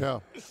 Exactly. Yeah.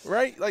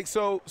 Right?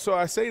 So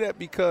I say that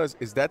because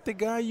is that the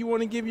guy you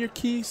want to give your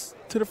keys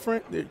to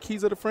the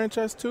keys of the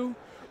franchise to?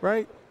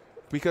 Right?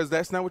 Because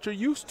that's not what you're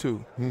used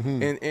to.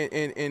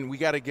 Mm-hmm. And we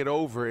got to get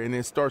over it, and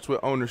it starts with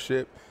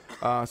ownership.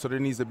 So there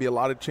needs to be a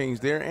lot of change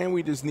there, and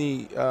we just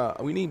need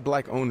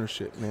black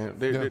ownership, man.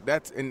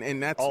 That's when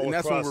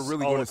we're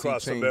really going to see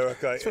change.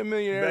 America, it's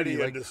familiarity.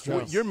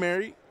 You're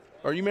married.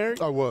 Are you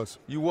married? I was.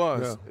 You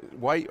was. Yeah.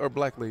 White or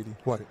black lady?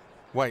 White.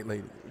 White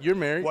lady. You're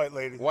married. White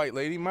lady. White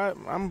lady.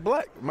 I'm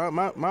black.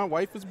 My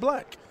wife is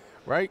black,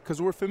 right?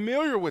 Because we're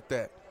familiar with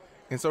that.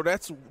 And so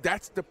that's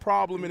the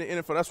problem in the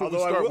NFL. That's what we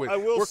start with.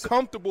 We're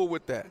comfortable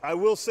with that. I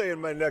will say in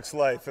my next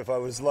life, if I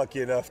was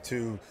lucky enough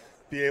to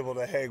be able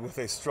to hang with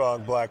a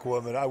strong black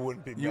woman, I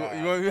wouldn't be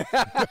mad.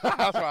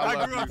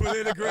 I grew up with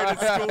integrated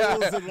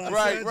schools in Los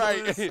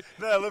Angeles. Right.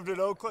 Then I lived in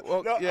Oakland.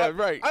 Well,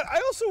 right.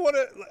 I also want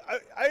to.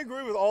 I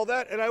agree with all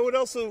that, and I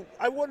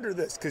wonder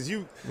this because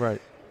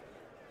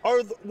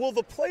will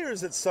the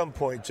players at some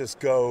point just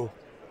go,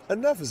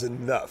 enough is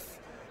enough?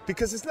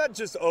 Because it's not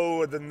just,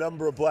 the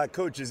number of black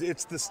coaches.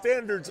 It's the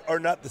standards are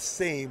not the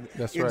same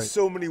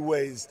so many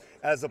ways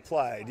as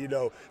applied.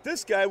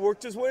 This guy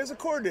worked his way as a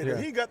coordinator.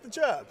 Yeah. He got the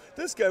job.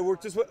 This guy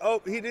worked his way.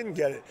 He didn't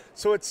get it.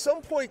 So at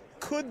some point,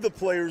 would the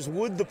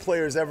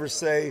players ever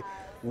say,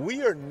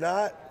 we are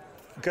not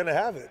going to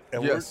have it,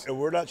 and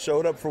we're not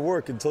showing up for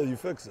work until you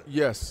fix it?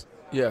 Yes.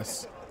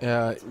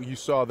 You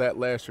saw that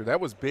last year. That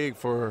was big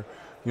for,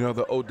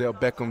 the Odell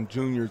Beckham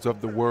Juniors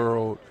of the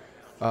world.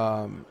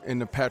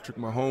 And the Patrick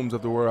Mahomes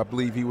of the world. I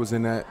believe he was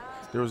in that.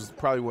 There was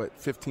probably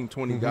 15,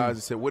 20 guys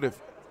that said, what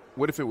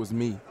if it was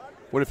me?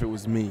 What if it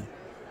was me?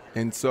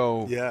 And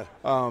so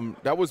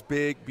that was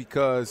big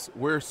because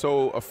we're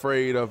so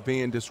afraid of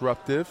being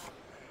disruptive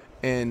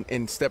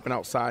and stepping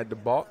outside the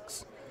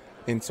box.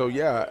 And so,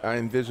 I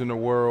envision a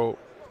world,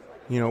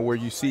 where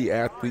you see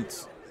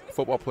athletes,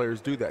 football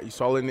players do that. You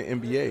saw it in the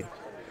NBA.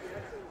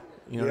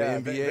 The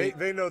NBA.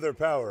 They know their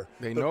power.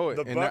 They know it.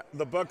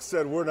 The Bucs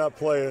said we're not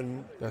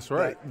playing. That's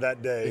right.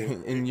 That day.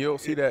 And you'll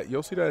see that.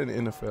 You'll see that in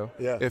the NFL.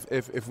 Yeah.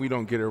 If we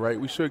don't get it right,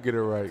 we should get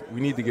it right.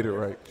 We need to get it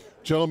right.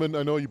 Gentlemen,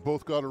 I know you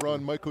both got to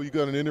run. Michael, you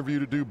got an interview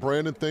to do.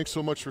 Brandon, thanks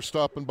so much for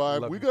stopping by.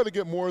 We got to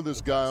get more of this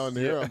guy on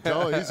here. I'm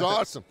telling you, he's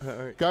awesome.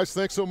 Right. Guys,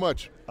 thanks so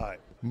much. All right.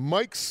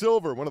 Mike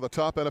Silver, one of the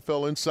top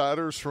NFL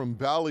insiders from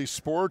Bally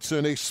Sports,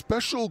 and a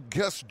special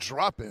guest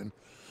drop-in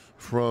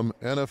from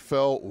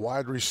NFL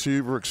wide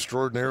receiver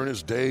extraordinaire in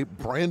his day,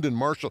 Brandon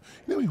Marshall.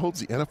 He holds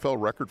the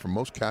NFL record for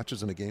most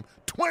catches in a game,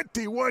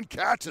 21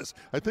 catches.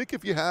 I think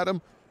if you had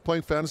him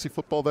playing fantasy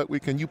football that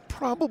weekend, you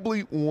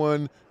probably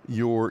won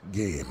your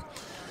game.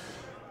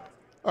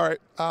 All right,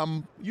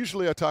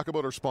 usually I talk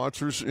about our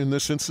sponsors. In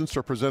this instance,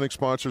 our presenting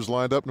sponsors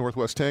lined up,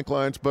 Northwest Tank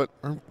Lines, but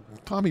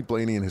Tommy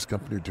Blaney and his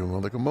company are doing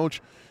well. They go,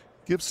 Moach,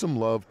 give some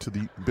love to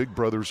the big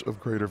brothers of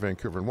Greater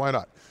Vancouver, and why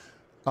not?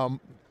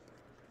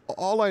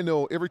 all I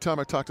know, every time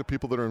I talk to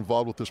people that are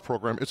involved with this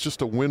program, it's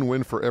just a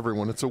win-win for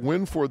everyone. It's a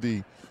win for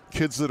the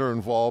kids that are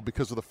involved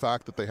because of the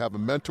fact that they have a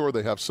mentor,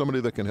 they have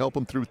somebody that can help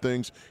them through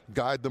things,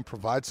 guide them,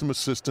 provide some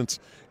assistance.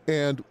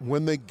 And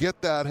when they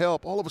get that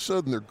help, all of a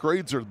sudden their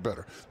grades are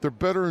better. They're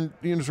better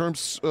in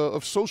terms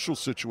of social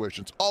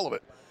situations, all of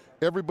it.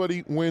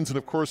 Everybody wins, and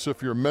of course,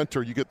 if you're a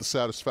mentor, you get the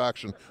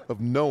satisfaction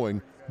of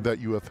knowing that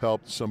you have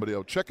helped somebody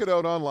out. Check it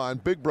out online,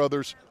 Big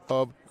Brothers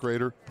of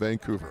Greater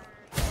Vancouver.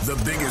 The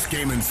biggest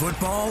game in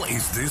football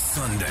is this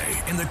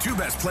Sunday, and the two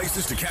best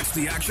places to catch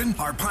the action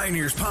are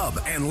Pioneers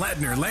Pub and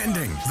Ladner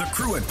Landing. The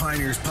crew at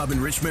Pioneers Pub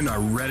in Richmond are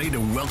ready to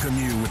welcome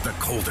you with the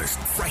coldest,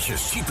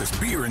 freshest, cheapest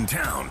beer in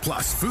town,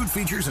 plus food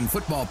features and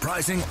football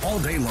pricing all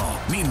day long.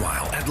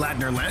 Meanwhile, at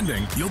Ladner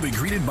Landing, you'll be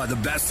greeted by the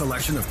best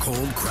selection of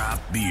cold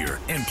craft beer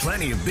and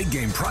plenty of big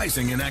game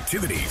pricing and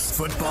activities.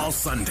 Football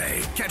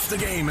Sunday. Catch the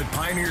game at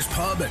Pioneers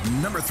Pub at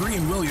number 3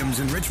 in Williams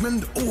in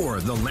Richmond or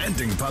the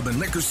Landing Pub and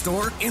Liquor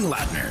Store in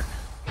Ladner.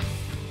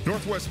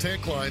 Northwest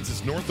Tank Lines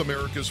is North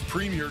America's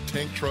premier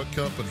tank truck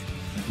company.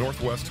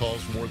 Northwest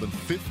hauls more than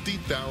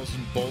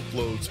 50,000 bulk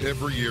loads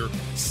every year,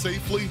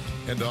 safely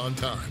and on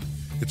time.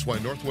 It's why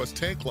Northwest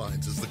Tank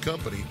Lines is the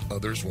company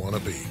others want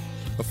to be.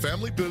 A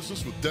family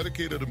business with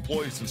dedicated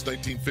employees since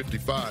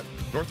 1955,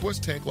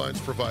 Northwest Tank Lines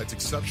provides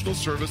exceptional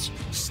service,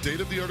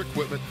 state-of-the-art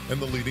equipment,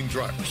 and the leading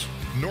drivers.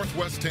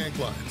 Northwest Tank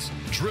Lines,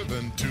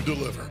 driven to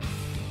deliver.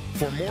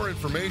 For more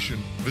information,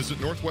 visit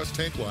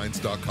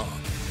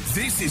northwesttanklines.com.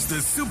 This is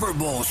the Super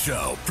Bowl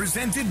Show,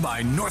 presented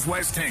by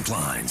Northwest Tank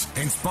Lines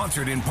and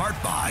sponsored in part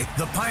by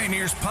the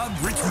Pioneers Pub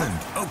Richmond,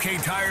 OK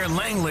Tire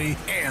Langley,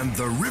 and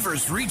the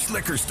Rivers Reach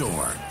Liquor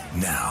Store.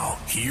 Now,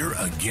 here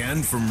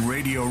again from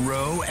Radio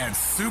Row at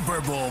Super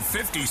Bowl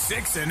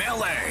 56 in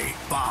L.A.,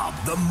 Bob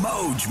the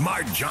Moj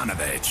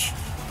Marjanovich.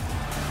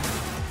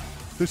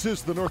 This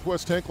is the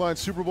Northwest Tank Line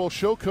Super Bowl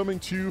Show coming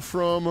to you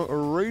from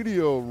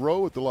Radio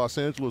Row at the Los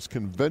Angeles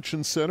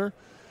Convention Center.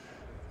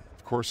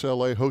 Of course,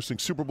 LA hosting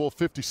Super Bowl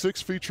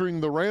 56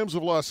 featuring the Rams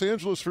of Los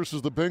Angeles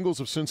versus the Bengals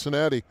of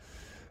Cincinnati.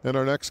 And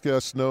our next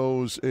guest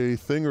knows a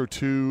thing or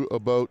two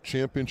about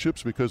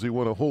championships because he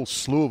won a whole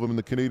slew of them in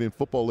the Canadian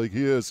Football League.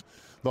 He is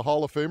the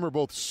Hall of Famer,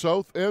 both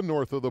south and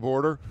north of the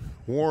border,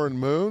 Warren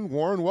Moon.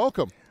 Warren,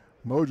 welcome.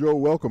 Mojo,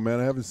 welcome, man.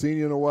 I haven't seen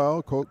you in a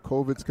while.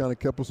 COVID's kind of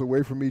kept us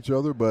away from each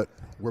other, but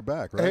we're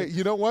back, right? Hey,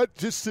 you know what?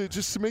 Just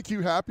to make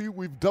you happy,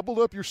 we've doubled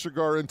up your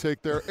cigar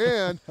intake there.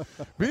 And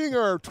being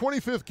our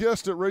 25th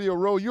guest at Radio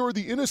Row, you're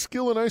the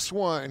Inniskillen Ice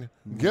Wine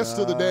guest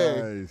of the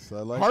day. Nice.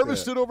 I like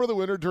Harvested that. over the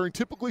winter during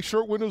typically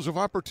short windows of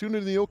opportunity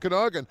in the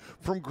Okanagan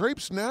from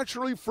grapes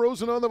naturally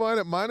frozen on the vine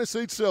at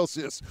 -8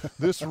 Celsius.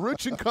 This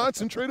rich and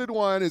concentrated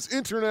wine is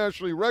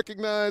internationally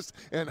recognized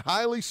and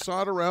highly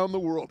sought around the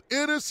world.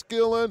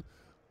 Inniskillen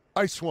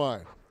Ice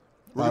wine.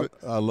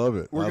 I love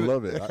it. I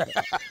love it.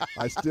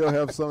 I still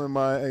have some in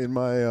my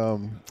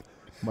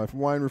my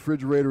wine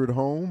refrigerator at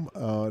home.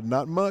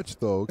 Not much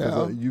though,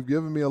 because you've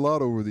given me a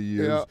lot over the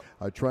years. Yeah.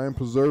 I try and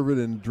preserve it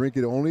and drink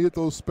it only at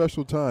those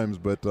special times.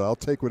 But I'll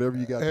take whatever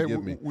you got to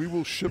give me. We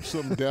will ship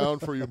some down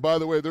for you. By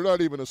the way, they're not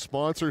even a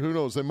sponsor. Who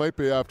knows? They might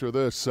be after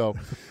this. So.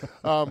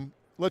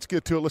 Let's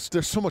get to it.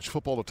 There's so much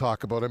football to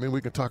talk about. I mean,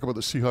 we can talk about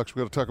the Seahawks.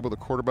 We've got to talk about the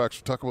quarterbacks.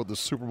 We'll talk about the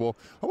Super Bowl.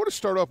 I want to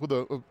start off with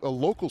a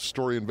local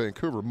story in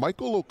Vancouver.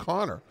 Michael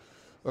O'Connor,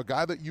 a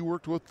guy that you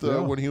worked with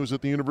when he was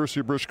at the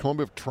University of British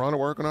Columbia of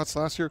Toronto Argonauts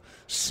last year,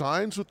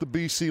 signs with the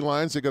BC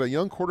Lions. They got a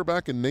young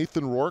quarterback in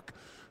Nathan Rourke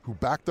who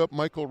backed up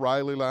Michael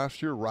Riley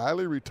last year.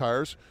 Riley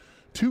retires.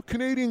 2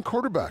 Canadian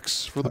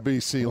quarterbacks for the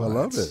BC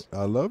Lions.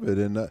 I love it.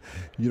 And,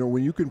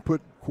 when you can put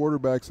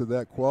quarterbacks of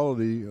that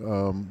quality,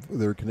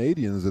 they're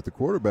Canadians at the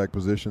quarterback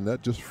position,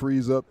 that just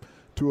frees up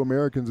 2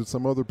 Americans at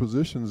some other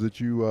positions that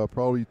you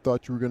probably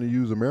thought you were going to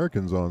use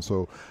Americans on.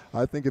 So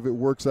I think if it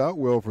works out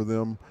well for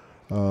them,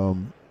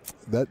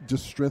 that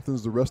just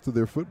strengthens the rest of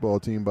their football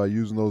team by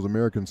using those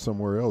Americans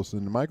somewhere else.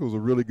 And Michael's a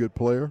really good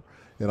player,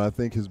 and I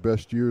think his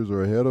best years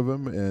are ahead of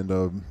him,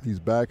 and he's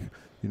back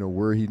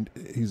where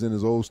he's in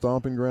his old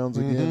stomping grounds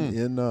again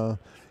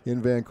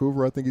in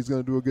Vancouver. I think he's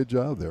going to do a good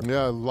job there.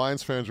 Yeah,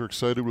 Lions fans were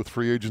excited with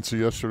free agency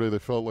yesterday. They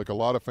felt like a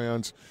lot of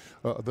fans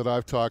that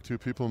I've talked to,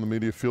 people in the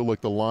media, feel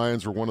like the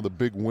Lions were one of the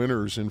big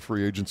winners in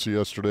free agency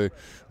yesterday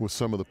with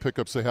some of the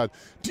pickups they had.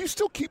 Do you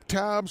still keep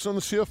tabs on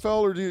the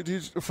CFL, or do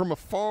you from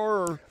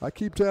afar? Or? I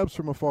keep tabs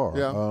from afar.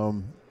 Yeah.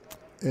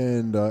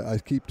 And I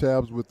keep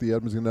tabs with the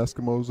Edmonton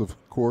Eskimos, of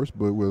course,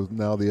 but with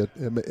now the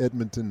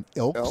Edmonton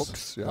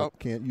Elks. Yep. I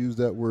can't use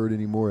that word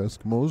anymore,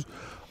 Eskimos.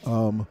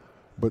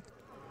 But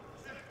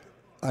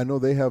I know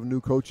they have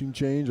new coaching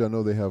change. I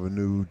know they have a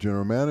new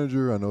general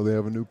manager. I know they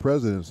have a new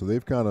president. So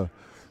they've kind of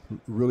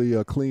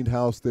really cleaned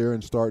house there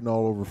and starting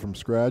all over from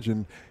scratch.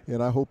 And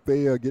I hope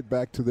they get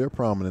back to their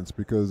prominence,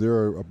 because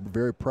they're a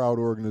very proud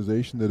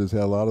organization that has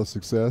had a lot of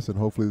success. And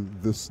hopefully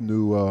this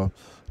new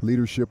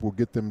leadership will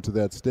get them to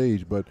that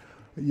stage. But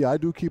yeah, I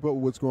do keep up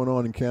with what's going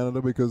on in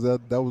Canada, because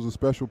that was a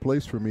special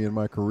place for me in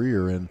my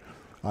career. And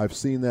I've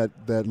seen that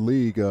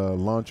league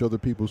launch other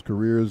people's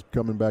careers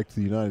coming back to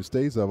the United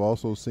States. I've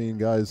also seen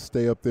guys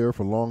stay up there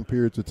for long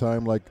periods of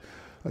time, like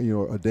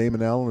a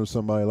Damon Allen or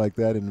somebody like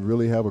that and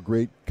really have a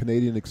great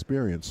Canadian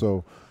experience.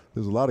 So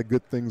there's a lot of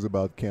good things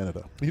about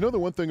Canada. You know, the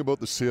one thing about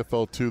the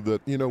CFL, too,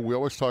 that, we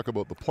always talk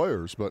about the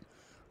players, but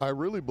I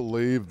really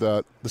believe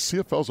that the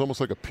CFL is almost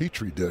like a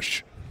petri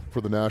dish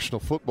for the National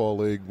Football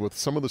League with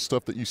some of the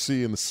stuff that you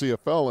see in the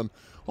CFL. And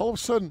all of a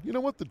sudden, you know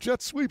what? The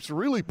jet sweep's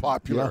really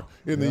popular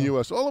in the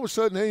U.S. All of a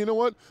sudden, hey, you know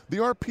what? The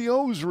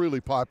RPO is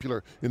really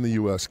popular in the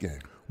U.S. game.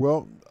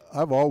 Well,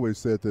 I've always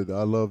said that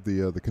I love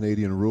the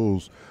Canadian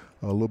rules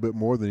a little bit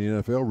more than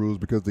the NFL rules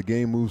because the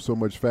game moves so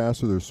much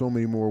faster. There's so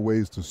many more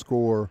ways to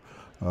score.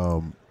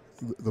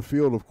 The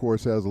field, of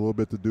course, has a little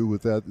bit to do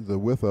with that, the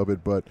width of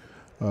it, but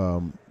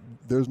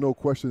there's no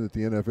question that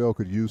the NFL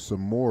could use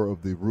some more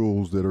of the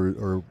rules that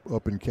are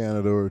up in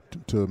Canada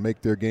to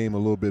make their game a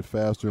little bit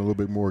faster and a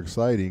little bit more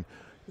exciting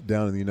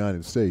down in the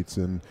United States.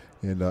 And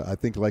I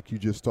think, like you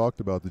just talked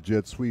about, the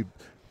jet sweep,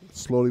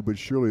 slowly but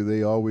surely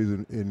they always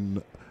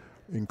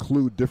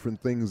include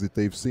different things that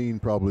they've seen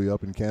probably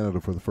up in Canada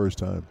for the first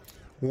time.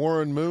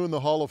 Warren Moon, the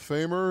Hall of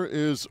Famer,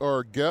 is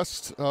our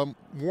guest.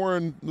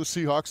 Warren, the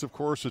Seahawks, of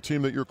course, a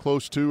team that you're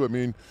close to. I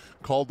mean,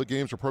 called the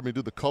games or probably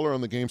did the color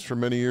on the games for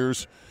many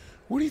years.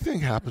 What do you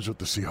think happens with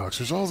the Seahawks?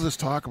 There's all this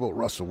talk about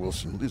Russell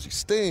Wilson. Is he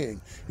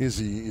staying? Is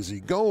he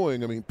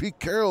going? I mean, Pete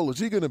Carroll, is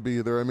he going to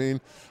be there? I mean,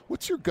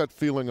 what's your gut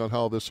feeling on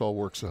how this all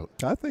works out?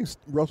 I think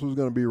Russell's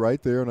going to be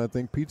right there, and I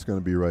think Pete's going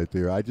to be right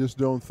there. I just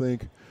don't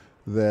think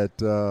that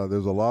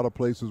there's a lot of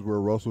places where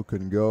Russell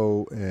can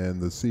go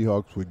and the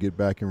Seahawks would get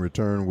back in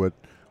return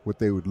what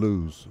they would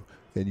lose.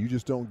 And you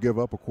just don't give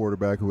up a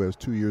quarterback who has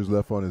 2 years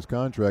left on his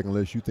contract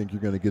unless you think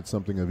you're going to get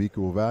something of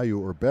equal value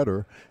or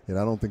better. And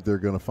I don't think they're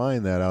going to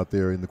find that out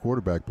there in the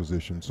quarterback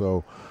position.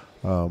 So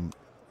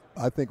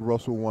I think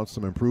Russell wants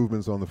some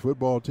improvements on the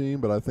football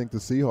team, but I think the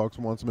Seahawks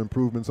want some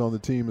improvements on the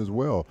team as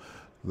well.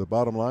 The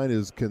bottom line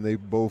is, can they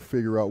both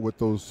figure out what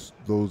those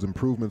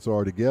improvements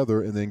are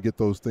together and then get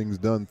those things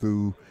done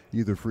through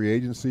either free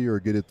agency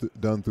or get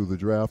it done through the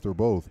draft or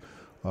both?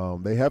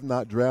 They have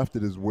not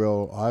drafted as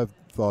well, I've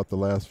thought, the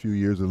last few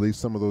years. At least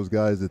some of those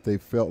guys that they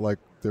felt like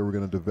they were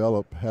going to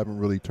develop haven't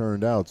really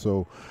turned out.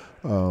 So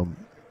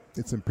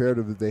it's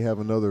imperative that they have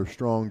another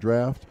strong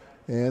draft,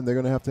 and they're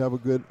going to have a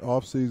good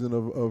offseason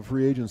of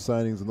free agent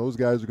signings, and those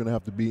guys are going to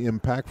have to be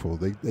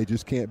impactful. They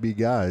just can't be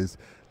guys.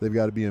 They've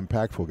got to be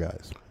impactful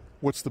guys.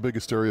 What's the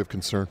biggest area of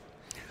concern?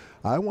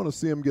 I want to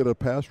see him get a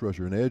pass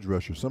rusher, an edge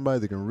rusher, somebody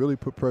that can really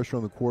put pressure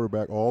on the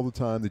quarterback all the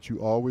time, that you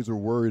always are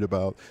worried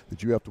about,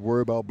 that you have to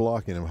worry about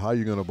blocking him, how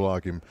you're going to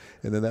block him,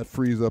 and then that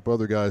frees up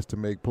other guys to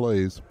make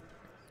plays.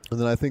 And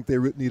then I think they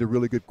need a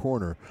really good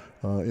corner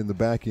in the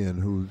back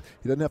end.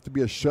 He doesn't have to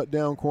be a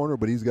shutdown corner,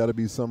 but he's got to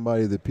be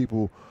somebody that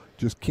people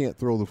just can't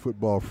throw the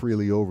football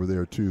freely over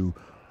there to.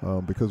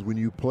 Because when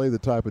you play the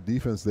type of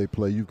defense they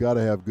play, you've got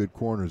to have good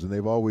corners, and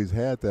they've always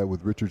had that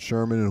with Richard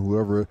Sherman and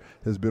whoever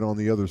has been on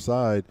the other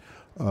side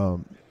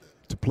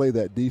to play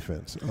that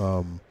defense.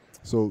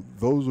 So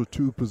those are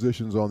two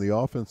positions on the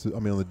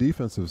on the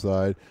defensive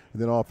side.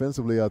 And then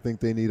offensively, I think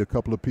they need a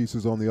couple of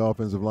pieces on the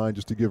offensive line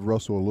just to give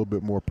Russell a little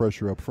bit more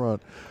pressure up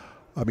front.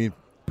 I mean,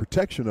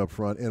 protection up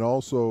front, and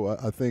also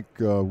I think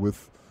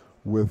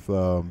with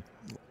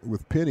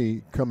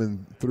Penny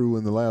coming through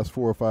in the last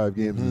 4 or 5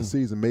 games of the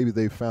season, maybe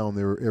they found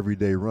their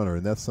everyday runner,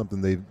 and that's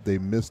something they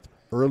missed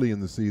early in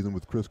the season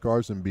with Chris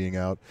Carson being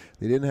out.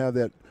 They didn't have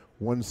that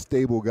one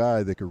stable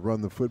guy that could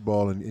run the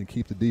football and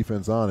keep the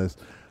defense honest.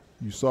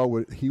 You saw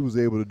what he was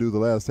able to do the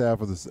last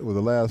half of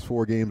the last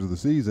 4 games of the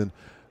season,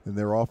 and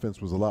their offense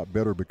was a lot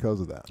better because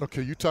of that.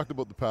 Okay, you talked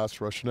about the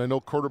pass rush, and I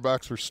know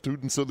quarterbacks are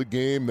students of the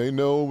game. They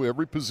know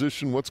every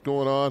position, what's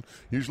going on,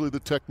 usually the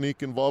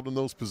technique involved in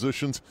those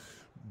positions.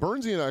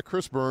 Burnsy and I,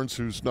 Chris Burns,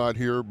 who's not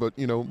here, but,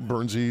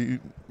 Burnsy,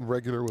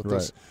 regular with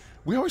us,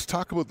 we always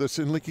talk about this,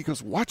 and he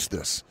goes, watch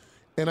this.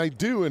 And I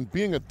do, and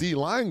being a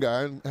D-line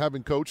guy and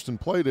having coached and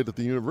played it at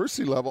the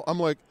university level, I'm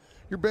like,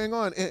 you're bang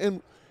on.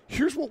 And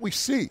here's what we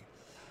see.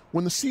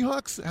 When the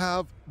Seahawks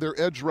have their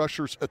edge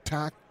rushers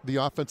attack the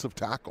offensive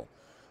tackle,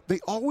 they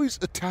always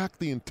attack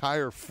the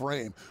entire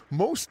frame.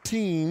 Most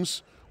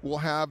teams will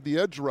have the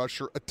edge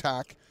rusher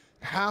attack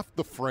half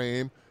the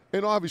frame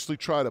and obviously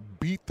try to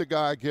beat the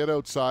guy, get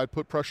outside,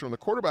 put pressure on the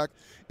quarterback.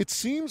 It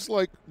seems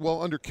like,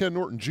 well, under Ken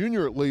Norton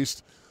Jr. at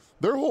least,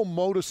 their whole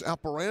modus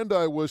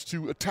operandi was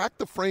to attack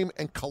the frame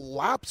and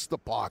collapse the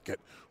pocket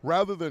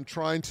rather than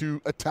trying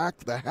to attack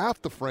the half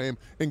the frame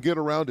and get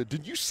around it.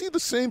 Did you see the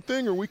same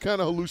thing, or are we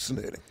kind of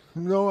hallucinating?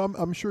 No,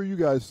 I'm sure you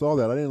guys saw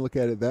that. I didn't look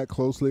at it that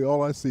closely.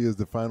 All I see is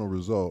the final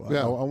result.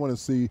 Yeah. I want to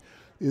see,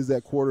 is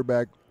that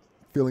quarterback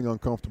feeling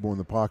uncomfortable in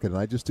the pocket? And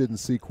I just didn't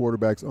see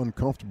quarterbacks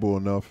uncomfortable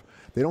enough.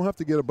 They don't have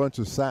to get a bunch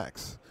of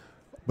sacks,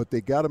 but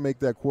they got to make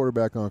that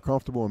quarterback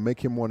uncomfortable and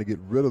make him want to get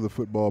rid of the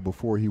football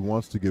before he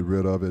wants to get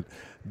rid of it.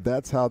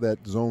 That's how that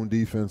zone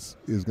defense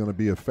is going to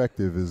be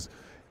effective, is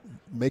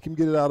make him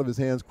get it out of his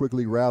hands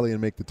quickly, rally, and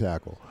make the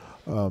tackle.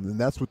 And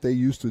that's what they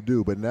used to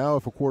do. But now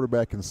if a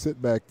quarterback can sit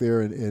back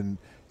there and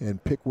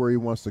pick where he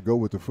wants to go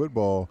with the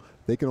football,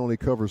 they can only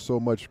cover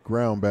so much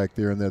ground back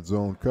there in that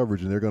zone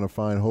coverage, and they're going to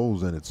find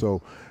holes in it.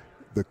 So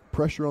the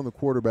pressure on the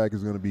quarterback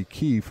is going to be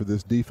key for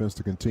this defense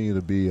to continue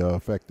to be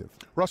effective.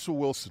 Russell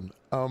Wilson,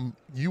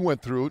 you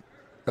went through it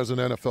as an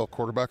NFL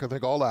quarterback. I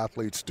think all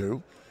athletes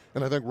do.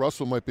 And I think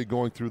Russell might be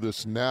going through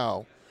this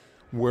now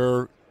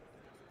where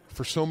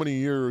for so many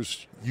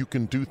years you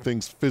can do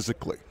things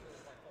physically.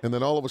 And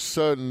then all of a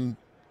sudden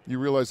you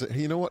realize that,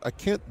 hey, you know what, I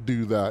can't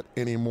do that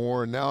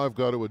anymore. And now I've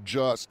got to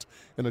adjust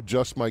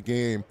adjust my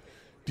game.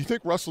 Do you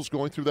think Russell's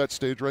going through that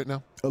stage right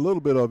now? A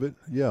little bit of it,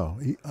 yeah.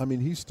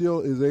 He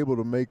still is able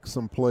to make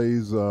some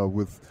plays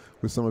with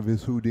some of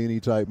his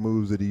Houdini-type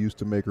moves that he used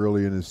to make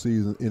early in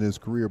his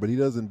career, but he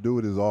doesn't do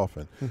it as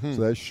often. Mm-hmm.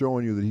 So that's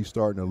showing you that he's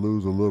starting to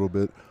lose a little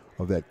bit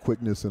of that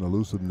quickness and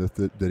elusiveness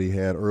that he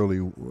had early,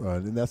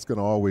 and that's going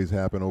to always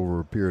happen over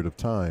a period of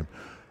time.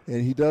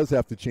 And he does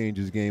have to change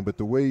his game, but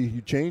the way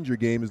you change your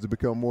game is to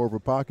become more of a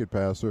pocket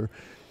passer,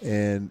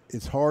 and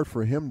it's hard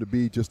for him to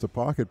be just a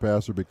pocket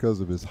passer because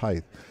of his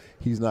height.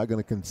 He's not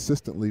going to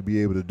consistently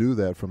be able to do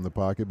that from the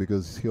pocket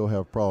because he'll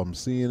have problems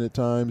seeing at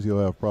times. He'll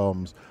have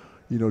problems,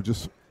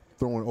 just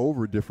throwing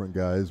over different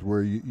guys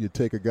where you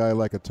take a guy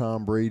like a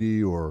Tom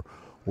Brady or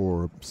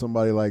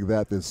somebody like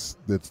that's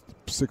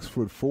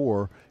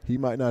 6'4", he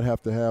might not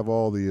have to have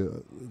all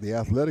the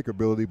athletic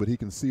ability, but he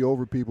can see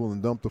over people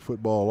and dump the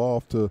football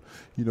off to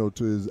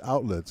his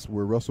outlets,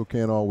 where Russell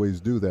can't always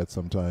do that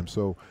sometimes.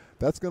 So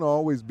that's going to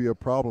always be a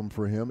problem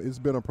for him. It's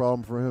been a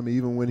problem for him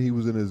even when he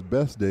was in his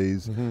best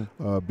days,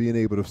 being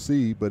able to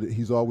see, but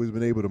he's always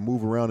been able to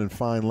move around and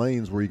find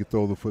lanes where he could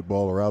throw the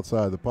football or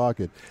outside the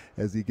pocket.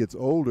 As he gets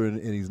older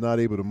and he's not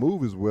able to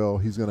move as well,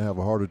 he's going to have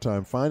a harder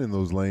time finding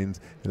those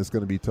lanes, and it's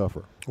going to be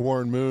tougher.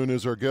 Warren Moon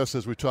is our guest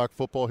as we talk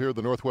football here at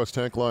the Northwest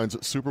Tank Lines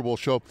Super Bowl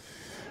show.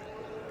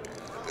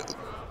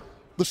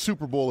 The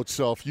Super Bowl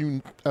itself,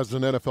 you as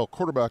an NFL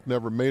quarterback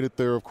never made it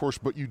there, of course,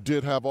 but you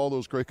did have all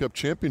those Grey Cup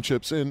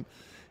championships. And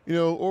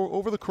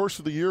over the course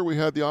of the year, we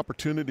had the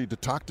opportunity to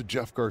talk to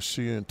Jeff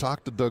Garcia and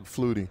talk to Doug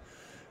Flutie.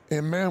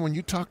 And, man, when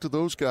you talk to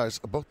those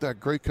guys about that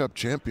Grey Cup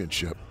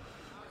championship,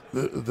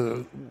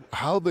 the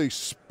how they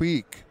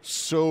speak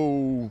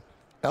so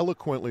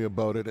eloquently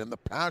about it, and the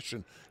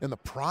passion and the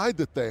pride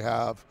that they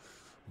have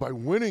by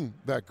winning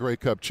that Grey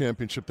Cup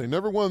championship. They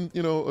never won,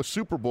 a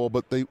Super Bowl,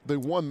 but they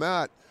won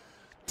that.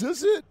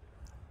 Does it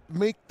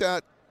make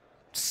that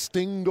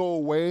sting go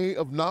away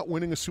of not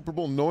winning a Super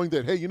Bowl, knowing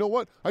that, hey, you know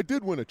what? I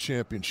did win a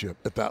championship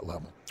at that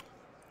level.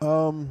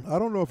 I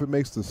don't know if it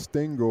makes the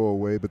sting go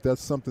away, but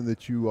that's something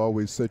that you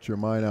always set your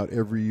mind out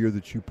every year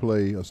that you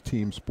play a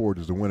team sport,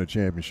 is to win a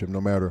championship. No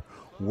matter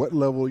what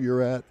level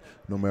you're at,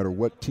 no matter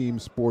what team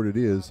sport it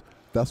is,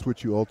 that's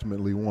what you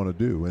ultimately want to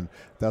do. And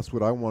that's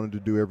what I wanted to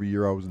do every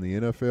year I was in the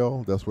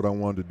NFL. That's what I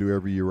wanted to do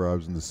every year I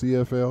was in the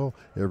CFL,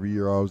 every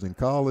year I was in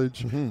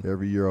college,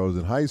 every year I was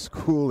in high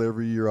school,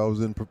 every year I was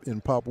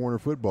in Pop Warner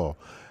football.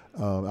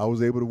 I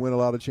was able to win a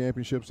lot of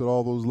championships at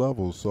all those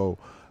levels. So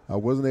I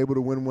wasn't able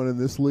to win one in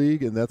this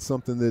league, and that's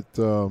something that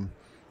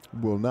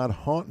will not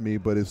haunt me,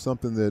 but it's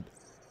something that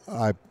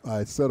I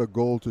set a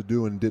goal to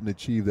do and didn't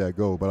achieve that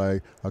goal. But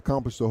I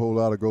accomplished a whole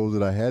lot of goals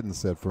that I hadn't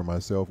set for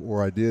myself,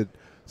 or I did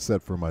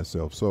set for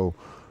myself. So,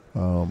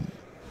 of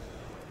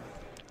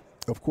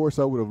course,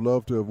 I would have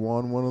loved to have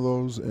won one of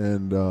those,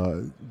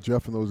 and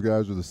Jeff and those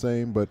guys are the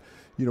same. But,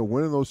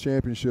 winning those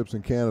championships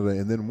in Canada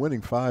and then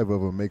winning 5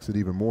 of them makes it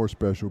even more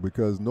special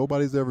because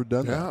nobody's ever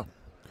done that.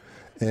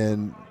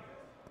 And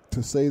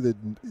to say that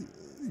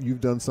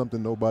you've done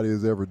something nobody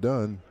has ever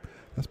done,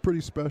 that's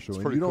pretty special.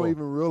 And you don't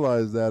even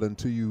realize that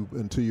until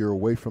you're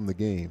away from the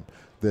game,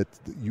 that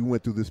you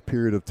went through this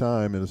period of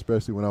time, and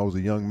especially when I was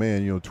a young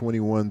man,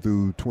 21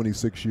 through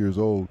 26 years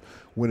old,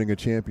 winning a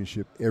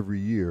championship every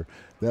year.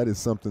 That is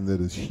something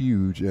that is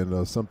huge,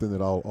 and something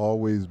that I'll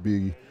always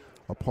be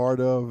a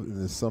part of,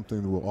 and it's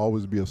something that will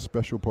always be a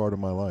special part of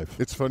my life.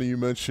 It's funny you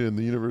mentioned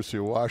the University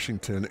of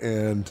Washington,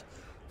 and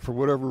for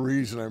whatever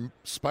reason,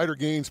 Spider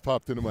Gaines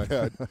popped into my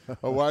head,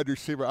 a wide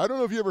receiver. I don't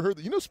know if you ever heard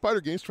that.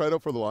 Spider Gaines tried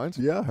out for the Lions?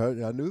 Yeah,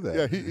 I knew that.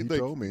 Yeah, he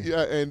told me.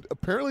 Yeah, and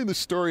apparently the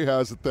story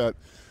has it that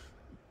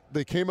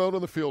they came out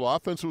on the field.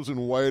 Offense was in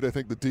white. I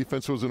think the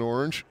defense was in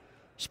orange.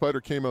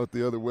 Spider came out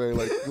the other way,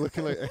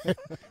 looking like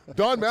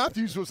Don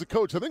Matthews was the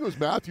coach. I think it was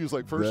Matthews,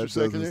 first or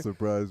second. That doesn't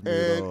surprise me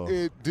at all.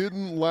 It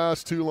didn't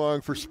last too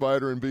long for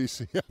Spider and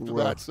BC after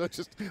that. So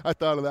I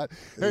thought of that.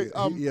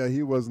 Hey,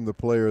 he wasn't the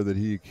player that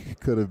he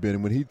could have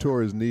been. When he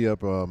tore his knee up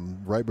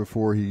right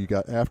before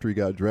after he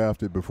got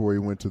drafted, before he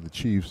went to the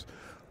Chiefs,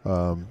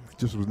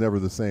 just was never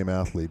the same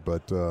athlete.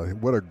 But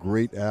what a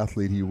great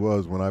athlete he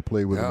was when I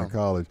played with him in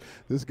college.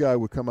 This guy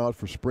would come out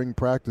for spring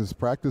practice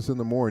in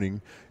the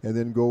morning, and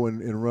then go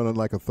and run on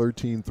like a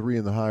 13.3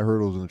 in the high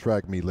hurdles in the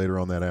track meet later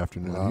on that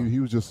afternoon. Wow. He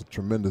was just a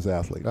tremendous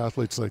athlete.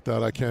 Athletes like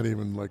that, I can't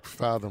even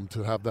fathom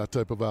to have that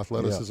type of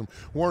athleticism. Yeah.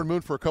 Warren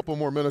Moon for a couple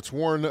more minutes.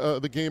 Warren,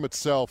 the game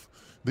itself,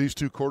 these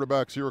two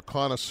quarterbacks, you're a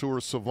connoisseur,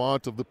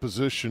 savant of the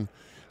position.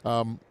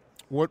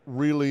 What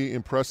really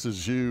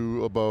impresses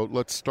you about,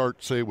 let's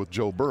start, say, with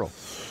Joe Burrow?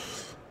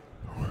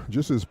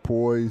 Just his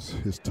poise,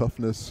 his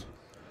toughness,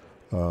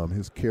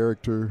 his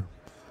character,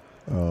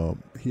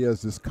 He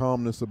has this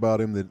calmness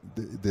about him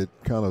that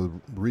kind of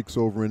reeks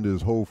over into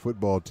his whole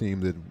football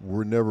team, that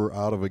we're never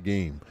out of a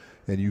game.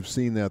 And you've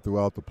seen that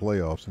throughout the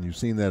playoffs, and you've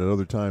seen that at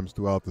other times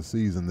throughout the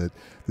season, that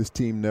this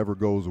team never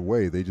goes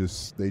away. They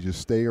just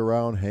stay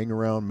around, hang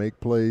around, make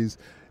plays,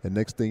 and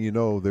next thing you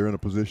know, they're in a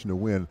position to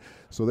win.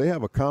 So they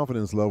have a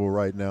confidence level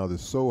right now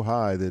that's so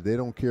high that they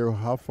don't care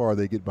how far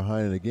they get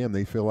behind in a game.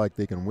 They feel like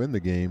they can win the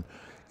game,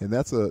 and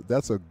that's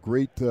a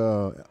great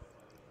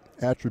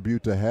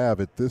attribute to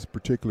have at this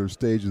particular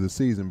stage of the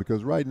season,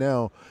 because right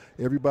now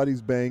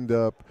everybody's banged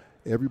up,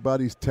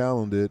 everybody's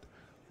talented,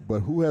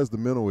 but who has the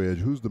mental edge?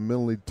 Who's the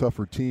mentally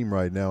tougher team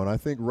right now? And I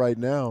think right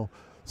now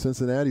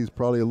Cincinnati's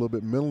probably a little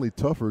bit mentally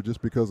tougher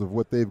just because of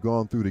what they've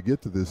gone through to get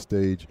to this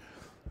stage.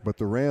 But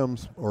the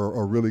Rams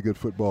are a really good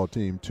football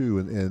team too,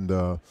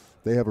 and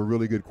they have a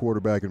really good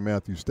quarterback in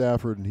Matthew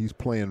Stafford, and he's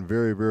playing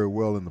very, very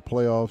well in the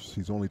playoffs.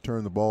 He's only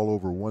turned the ball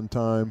over one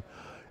time,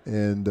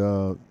 and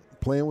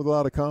playing with a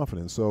lot of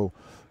confidence. So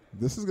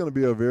this is going to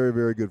be a very,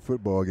 very good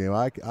football game.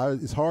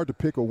 It's hard to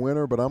pick a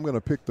winner, but I'm going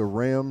to pick the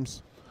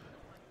Rams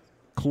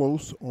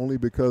close, only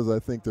because I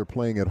think they're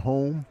playing at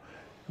home,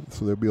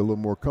 so they'll be a little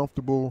more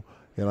comfortable.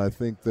 And I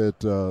think that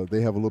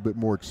they have a little bit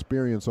more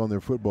experience on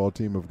their football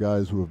team of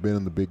guys who have been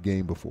in the big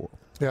game before.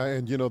 Yeah,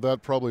 and that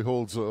probably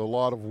holds a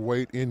lot of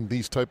weight in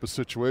these type of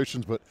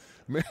situations. But,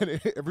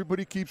 man,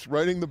 everybody keeps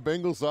writing the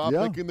Bengals off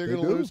thinking they're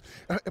going to lose.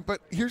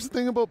 But here's the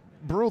thing about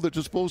Burrow that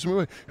just blows me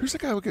away. Here's a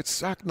guy who gets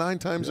sacked 9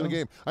 times in a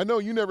game. I know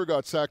you never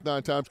got sacked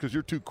 9 times because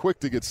you're too quick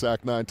to get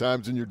sacked 9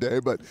 times in your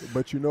day.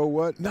 But you know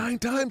what? 9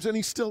 times, and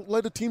he still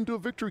led a team to a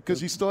victory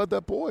because he still had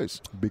that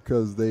poise.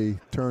 Because they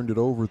turned it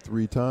over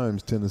 3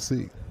 times,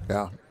 Tennessee.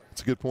 Yeah,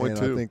 that's a good point,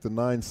 too. I think the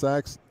 9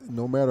 sacks,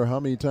 no matter how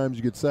many times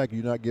you get sacked,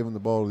 you're not giving the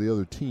ball to the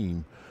other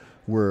team,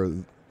 where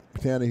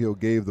Tannehill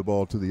gave the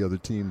ball to the other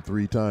team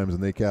 3 times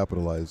and they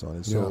capitalized on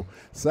it. So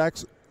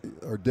sacks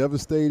are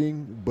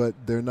devastating, but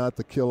they're not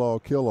the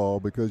kill-all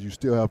because you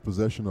still have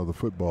possession of the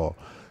football.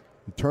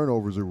 The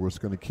turnovers are what's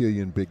going to kill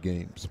you in big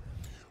games.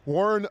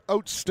 Warren,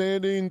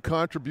 outstanding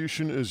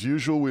contribution as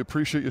usual. We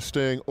appreciate you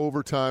staying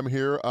overtime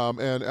here.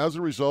 And as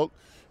a result,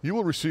 you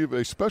will receive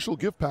a special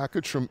gift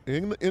package from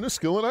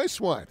Inniskill and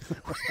Ice Wine.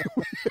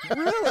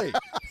 Really?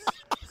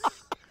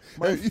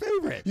 My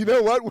favorite. You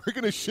know what? We're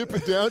going to ship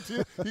it down to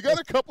you. You got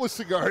a couple of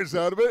cigars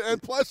out of it,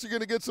 and plus you're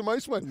going to get some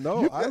ice wine.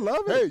 No, I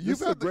love it. Hey,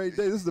 this is a great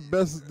day. This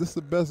is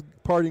the best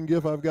parting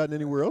gift I've gotten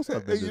anywhere else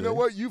I've been Hey, you know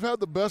what? You've had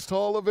the best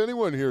haul of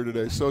anyone here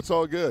today, so it's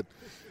all good.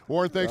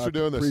 Warren, thanks for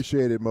doing this.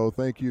 Appreciate it, Mo.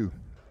 Thank you.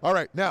 All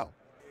right, now,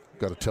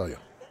 got to tell you,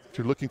 if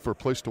you're looking for a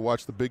place to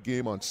watch the big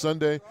game on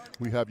Sunday,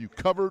 we have you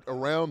covered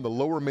around the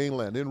Lower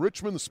Mainland. In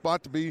Richmond, the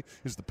spot to be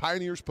is the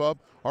Pioneers Pub,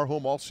 our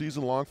home all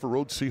season long for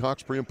Road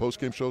Seahawks pre- and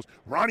post-game shows.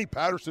 Ronnie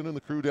Patterson and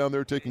the crew down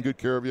there taking good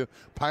care of you.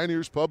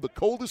 Pioneers Pub, the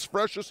coldest,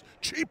 freshest,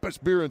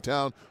 cheapest beer in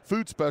town,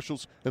 food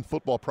specials, and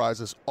football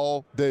prizes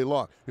all day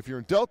long. If you're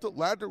in Delta,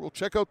 Ladner, we'll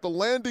check out the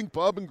Landing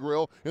Pub and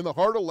Grill in the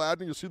heart of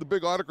Ladner. You'll see the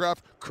big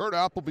autograph Kurt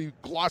Appleby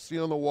glossy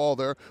on the wall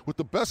there with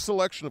the best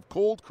selection of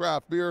cold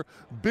craft beer,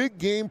 big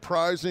game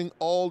prizing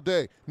all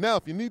day. Now,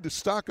 if you need to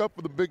stock up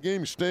for the big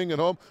game, you're staying at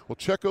home, well,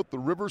 check out the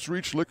Rivers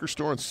Reach Liquor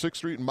Store on 6th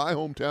Street in my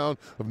hometown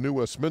of New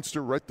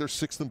Westminster, right there,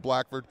 6th and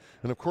Blackford.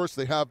 And, of course,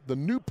 they have the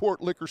Newport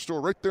Liquor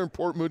Store right there in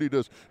Port Moody,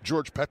 does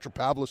George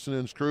Petropavlis and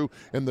his crew,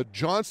 and the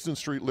Johnston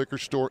Street Liquor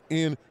Store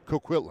in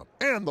Coquitlam.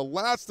 And the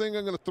last thing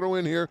I'm going to throw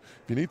in here,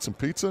 if you need some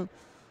pizza,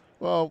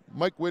 well,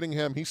 Mike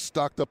Whittingham, he's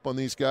stocked up on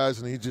these guys,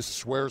 and he just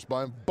swears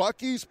by them.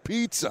 Bucky's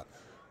Pizza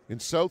in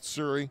South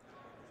Surrey.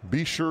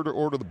 Be sure to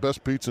order the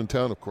best pizza in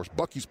town, of course,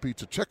 Bucky's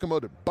Pizza. Check them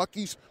out at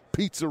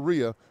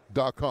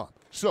buckyspizzeria.com.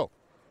 So,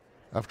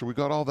 after we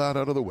got all that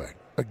out of the way,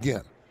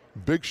 again,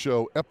 big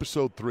show,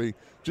 episode 3,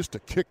 just to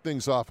kick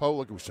things off. How,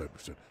 like we said,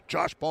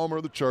 Josh Palmer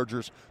of the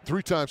Chargers,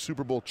 3-time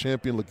Super Bowl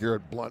champion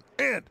LeGarrette Blount,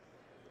 and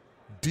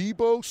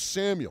Deebo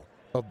Samuel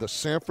of the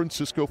San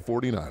Francisco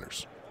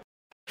 49ers.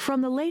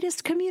 From the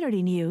latest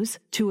community news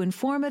to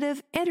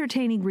informative,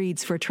 entertaining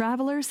reads for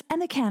travelers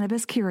and the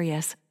cannabis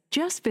curious.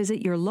 Just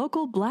visit your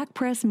local Black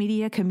Press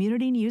Media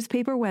community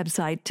newspaper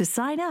website to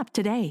sign up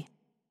today.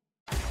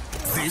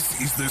 This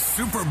is the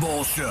Super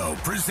Bowl show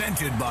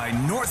presented by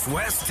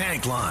Northwest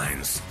Tank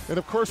Lines. And,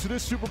 of course, it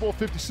is Super Bowl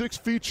 56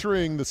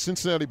 featuring the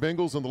Cincinnati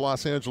Bengals and the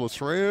Los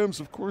Angeles Rams.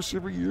 Of course,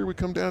 every year we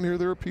come down here,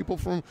 there are people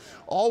from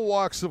all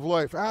walks of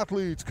life,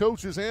 athletes,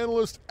 coaches,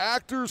 analysts,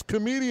 actors,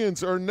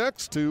 comedians. Our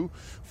next two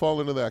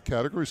fall into that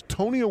category is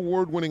Tony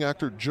Award-winning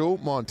actor Joe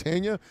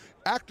Montana,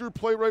 actor,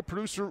 playwright,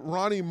 producer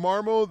Ronnie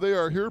Marmo. They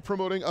are here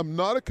promoting I'm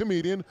Not a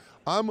Comedian,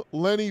 I'm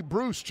Lenny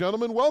Bruce.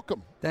 Gentlemen,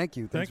 welcome. Thank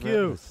you. Thank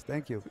you.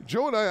 Thank you.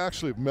 Joe and I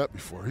actually have met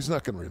before. He's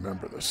not going to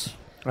remember this.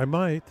 I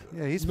might.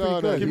 Yeah, he's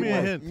pretty good. Give me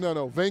a hint.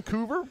 No,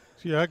 Vancouver?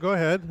 Yeah, go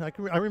ahead.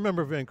 I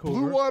remember Vancouver.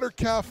 Blue Water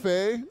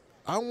Cafe.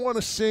 I want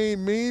to say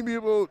maybe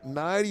about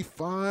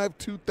 95,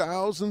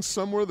 2000,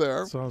 somewhere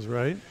there. Sounds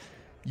right.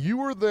 You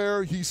were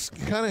there. He's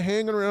kind of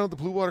hanging around at the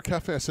Blue Water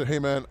Cafe. I said, hey,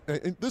 man,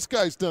 and this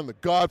guy's done The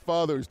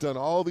Godfather. He's done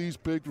all these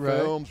big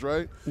films,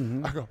 right?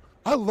 Mm-hmm. I go,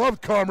 I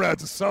love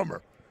Comrades of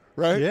Summer,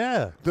 right?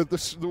 Yeah. The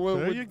one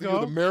There with you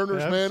go. the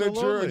Mariners manager,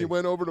 Absolutely. and you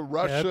went over to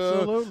Russia,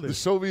 Absolutely. the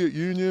Soviet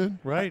Union.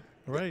 Right.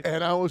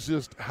 And I was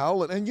just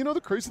howling. And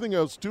the crazy thing, I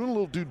was doing a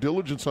little due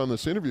diligence on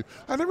this interview.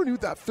 I never knew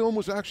that film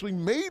was actually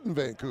made in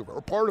Vancouver,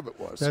 or part of it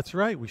was. That's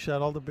right. We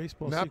shot all the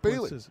baseball Matt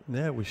sequences.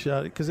 Yeah, we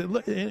shot it because it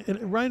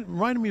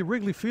reminded me of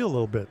Wrigley Field a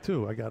little bit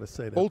too. I got to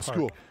say that. Old park.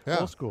 school. Yeah.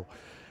 Old school.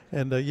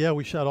 And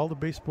we shot all the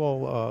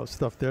baseball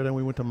stuff there. Then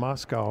we went to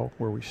Moscow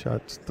where we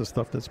shot the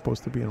stuff that's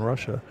supposed to be in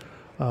Russia.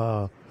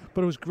 But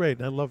it was great.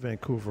 And I love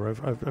Vancouver.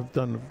 I've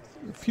done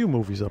a few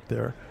movies up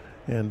there,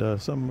 and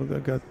some I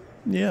got.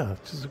 Yeah,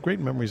 just great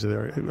memories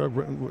there. I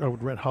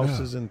would rent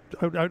houses, and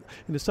in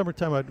the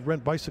summertime I'd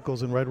rent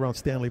bicycles and ride around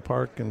Stanley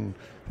Park and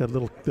that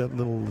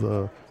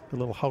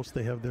little house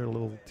they have there, a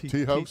little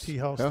tea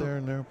house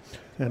there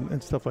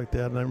and stuff like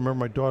that. And I remember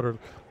my daughter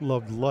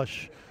loved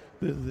Lush.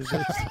 I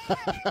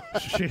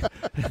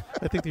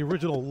think the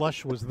original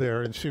Lush was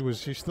there, and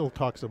she still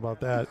talks about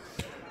that.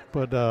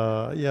 But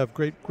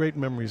great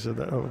memories of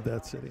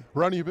that city.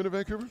 Ronnie, you been to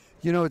Vancouver?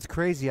 It's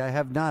crazy. I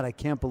have not. I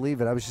can't believe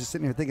it. I was just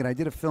sitting here thinking, I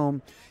did a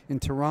film in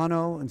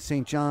Toronto and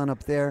St. John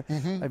up there.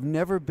 Mm-hmm. I've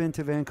never been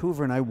to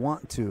Vancouver, and I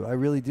want to. I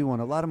really do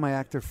want to. A lot of my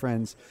actor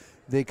friends,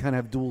 they kind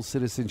of have dual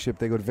citizenship.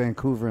 They go to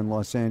Vancouver and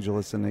Los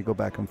Angeles, and they go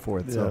back and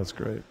forth. Yeah, so that's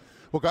great.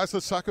 Well, guys,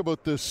 let's talk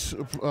about this.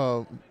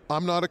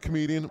 I'm not a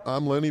comedian.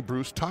 I'm Lenny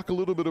Bruce. Talk a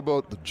little bit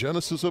about the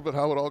genesis of it,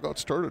 how it all got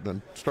started,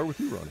 and start with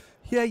you, Ronnie.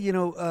 Yeah,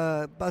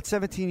 about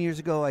 17 years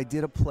ago, I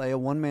did a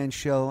one-man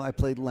show. I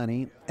played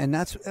Lenny, and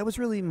that was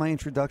really my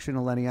introduction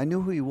to Lenny. I knew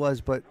who he was,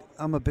 but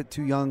I'm a bit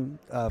too young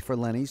for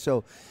Lenny,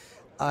 so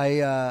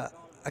I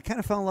kind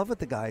of fell in love with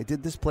the guy. I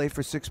did this play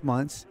for 6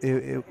 months.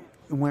 It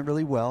went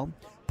really well.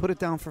 Put it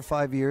down for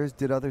 5 years,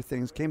 did other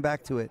things, came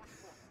back to it,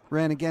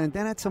 ran again, and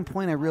then at some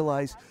point I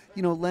realized,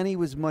 Lenny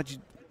was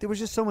there was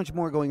just so much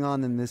more going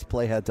on than this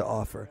play had to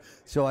offer.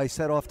 So I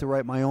set off to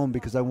write my own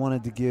because I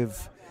wanted to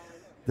give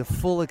the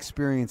full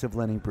experience of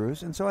Lenny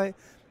Bruce. And so I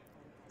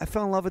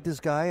fell in love with this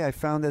guy. I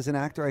found as an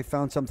actor, I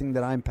found something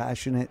that I'm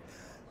passionate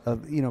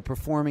of,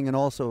 performing, and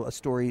also a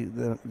story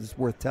that is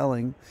worth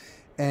telling.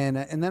 And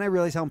then I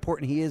realized how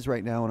important he is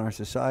right now in our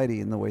society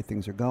and the way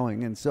things are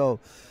going. And so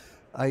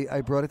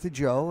I brought it to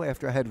Joe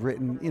after I had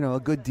written, a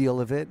good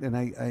deal of it, and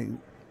I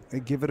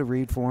give it a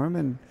read for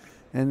him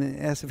and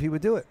asked if he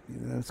would do it.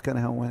 That's kind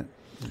of how it went.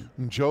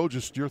 And Joe,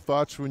 just your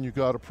thoughts when you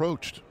got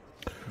approached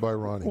by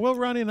Ronnie. Well,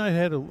 Ronnie and I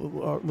had a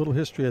little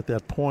history at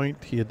that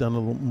point. He had done a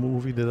little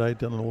movie that I had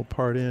done a little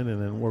part in,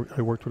 and then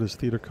I worked with his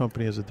theater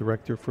company as a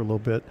director for a little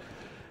bit.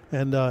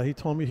 And he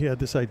told me he had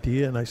this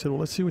idea, and I said,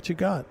 well, let's see what you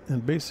got.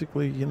 And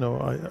basically,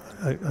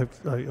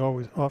 I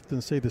always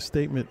often say the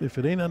statement, if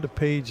it ain't on the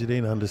page, it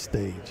ain't on the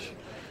stage.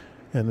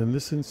 And in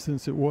this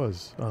instance, it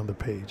was on the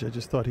page. I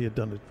just thought he had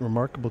done a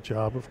remarkable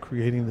job of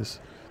creating this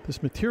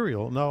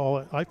material. Now,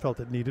 all I felt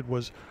it needed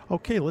was,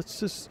 okay,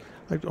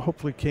 I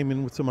hopefully came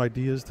in with some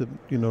ideas that,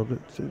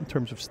 in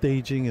terms of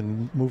staging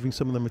and moving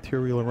some of the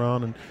material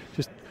around and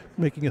just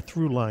making a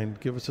through line,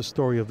 give us a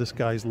story of this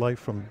guy's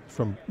life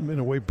from in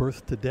a way,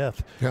 birth to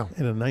death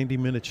in a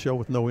 90-minute show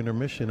with no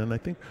intermission. And I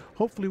think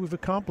hopefully we've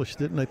accomplished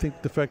it. And I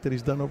think the fact that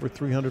he's done over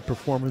 300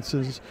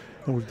 performances,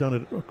 and we've done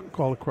it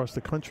all across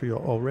the country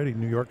already,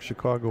 New York,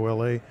 Chicago,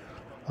 L.A.,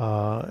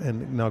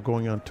 and now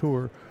going on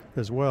tour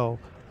as well,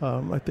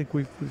 I think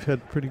we've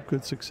had pretty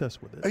good success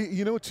with it.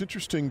 It's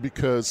interesting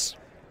because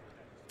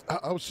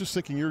I was just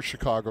thinking, you're a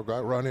Chicago guy.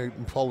 Ronnie,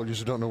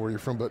 apologies, I don't know where you're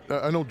from, but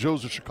I know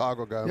Joe's a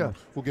Chicago guy. Yeah.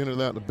 We'll get into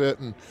that in a bit.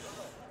 And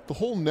the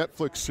whole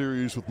Netflix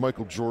series with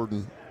Michael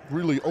Jordan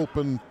really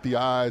opened the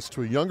eyes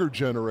to a younger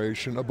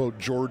generation about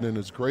Jordan and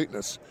his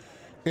greatness.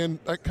 And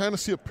I kind of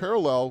see a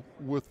parallel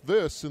with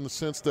this in the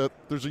sense that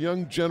there's a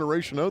young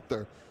generation out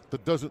there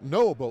that doesn't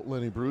know about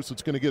Lenny Bruce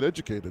that's going to get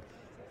educated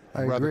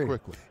rather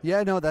quickly.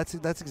 Yeah, no, that's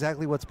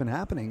exactly what's been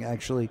happening,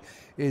 actually,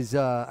 is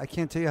I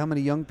can't tell you how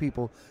many young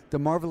people, The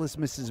Marvelous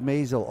Mrs.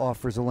 Maisel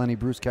offers a Lenny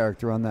Bruce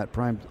character on that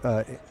Prime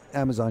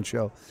Amazon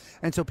show.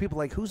 And so people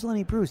are like, who's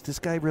Lenny Bruce? This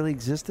guy really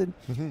existed?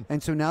 Mm-hmm.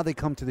 And so now they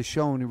come to the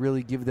show and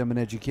really give them an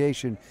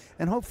education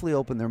and hopefully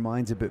open their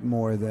minds a bit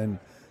more than,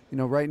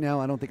 right now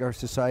I don't think our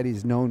society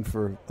is known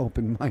for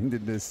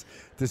open-mindedness,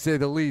 to say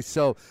the least.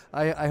 So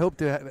I hope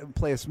to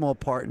play a small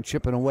part in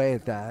chipping away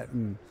at that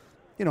and,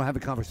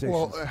 having conversations.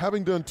 Well,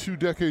 having done 2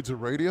 decades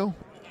of radio,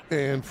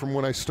 and from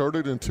when I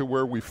started into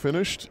where we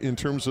finished, in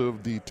terms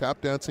of the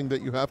tap dancing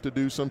that you have to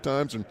do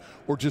sometimes,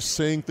 or just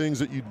saying things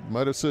that you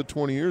might have said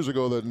 20 years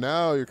ago that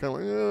now you're kind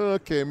of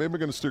like, okay, maybe we're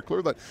going to steer clear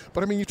of that.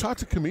 But, you talk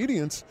to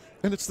comedians,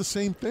 and it's the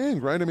same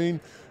thing, right?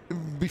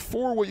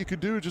 Before, what you could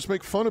do is just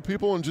make fun of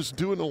people and just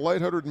do it in a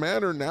lighthearted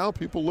manner. Now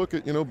people look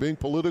at, being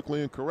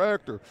politically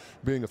incorrect or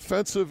being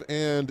offensive,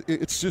 and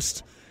it's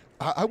just,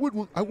 I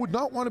would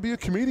not want to be a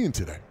comedian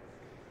today.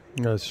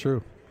 That's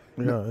true.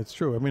 Yeah, it's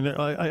true. I mean,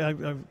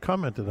 I've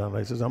commented on it.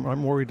 I says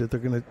I'm worried that they're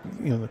going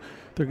to,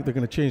 they're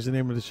going to change the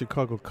name of the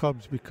Chicago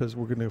Cubs because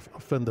we're going to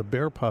offend the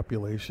bear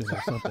population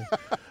or something.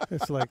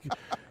 It's like,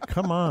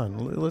 come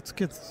on, let's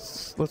get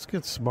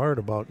smart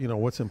about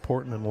what's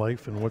important in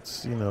life and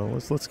what's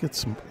let's get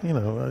some.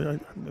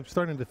 I'm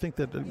starting to think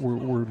that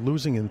we're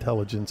losing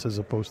intelligence as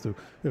opposed to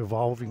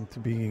evolving to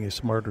being a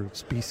smarter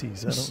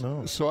species. I don't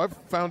know. So I've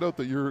found out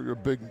that you're a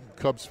big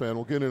Cubs fan.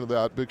 We'll get into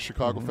that. Big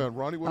Chicago fan.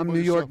 Ronnie, what I'm about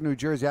New York, yourself? New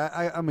Jersey.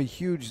 I'm a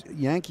huge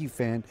Yankee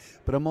fan,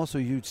 but I'm also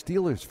a huge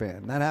Steelers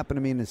fan. That happened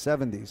to me in the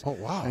 70s. Oh,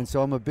 wow. And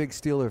so I'm a big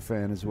Steeler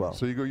fan as well.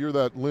 So you're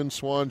that Lynn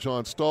Swan,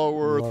 John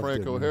Stallworth, Loved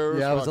Franco it, man. Harris,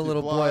 Yeah, I was a Rocky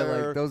little boy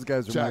Blyer, like those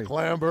guys were Jack my-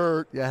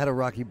 Lambert. Yeah, I had a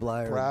Rocky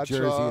Blyer Bradshaw.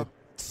 jersey at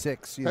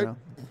 6, Hey, know.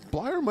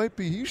 Blyer might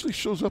be. He usually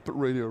shows up at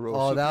Radio Row.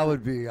 Oh, so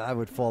I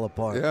would fall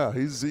apart. Yeah,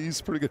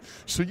 he's pretty good.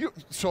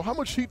 So how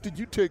much heat did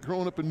you take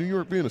growing up in New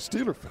York being a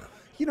Steeler fan?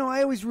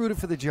 I always rooted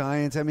for the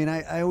Giants. I mean,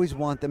 I always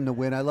want them to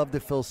win. I love the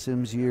Phil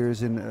Simms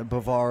years and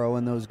Bavaro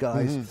and those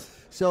guys. Mm-hmm.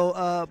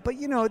 So, but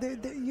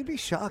you'd be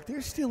shocked.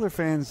 There's Steeler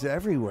fans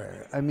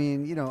everywhere. I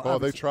mean, Oh,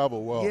 they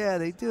travel well. Yeah,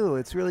 they do.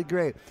 It's really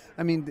great.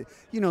 I mean,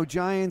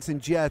 Giants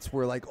and Jets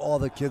were like all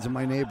the kids in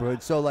my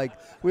neighborhood. So, like,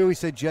 we always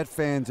said Jet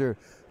fans are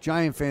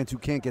Giant fans who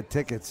can't get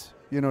tickets.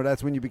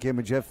 That's when you became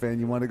a Jet fan.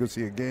 You want to go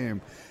see a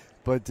game.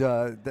 But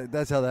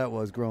that's how that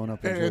was growing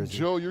up in Jersey. And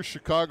Joe, you're a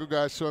Chicago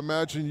guy, so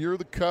imagine you're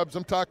the Cubs.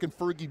 I'm talking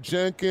Fergie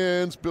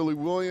Jenkins, Billy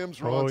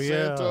Williams, Ron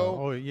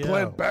Santo,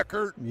 Glenn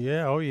Beckert.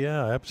 Yeah, oh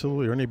yeah,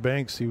 absolutely. Ernie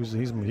Banks,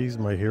 he's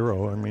my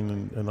hero. I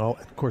mean, and all,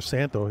 of course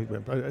Santo,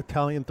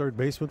 Italian third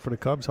baseman for the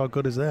Cubs. How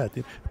good is that?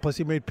 Plus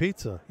he made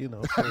pizza,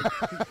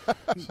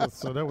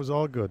 so that was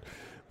all good.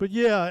 But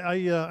yeah,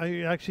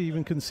 I actually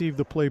even conceived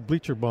the play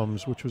Bleacher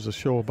Bums, which was a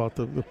show about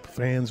the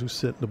fans who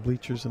sit in the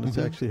bleachers, and it's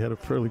actually had a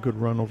fairly good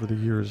run over the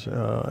years.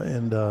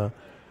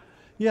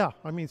 Yeah,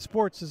 I mean,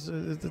 sports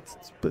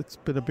it's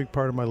been a big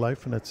part of my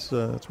life, and that's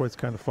why it's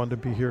kind of fun to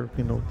be here.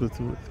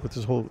 With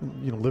this whole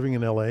living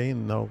in LA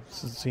and now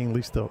seeing at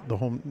least the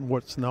home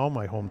what's now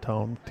my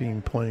hometown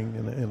team playing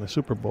in the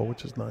Super Bowl,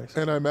 which is nice.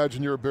 And I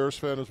imagine you're a Bears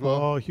fan as well.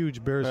 Oh,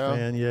 huge Bears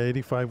fan. Yeah,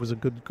 '85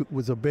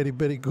 was a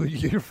very good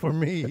year for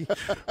me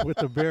with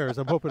the Bears.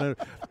 I'm hoping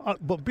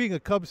but being a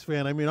Cubs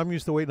fan, I mean, I'm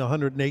used to waiting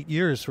 108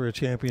 years for a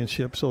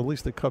championship, so at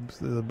least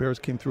the Bears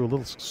came through a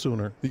little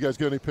sooner. You guys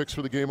got any picks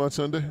for the game on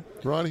Sunday,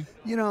 Ronnie?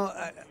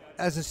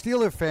 As a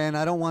Steeler fan,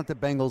 I don't want the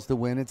Bengals to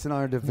win. It's in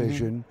our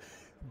division.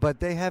 But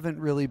they haven't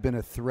really been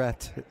a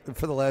threat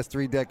for the last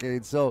 3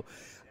 decades. So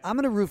I'm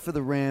going to root for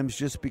the Rams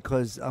just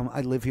because I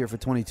live here for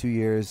 22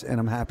 years and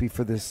I'm happy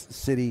for this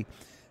city.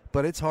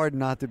 But it's hard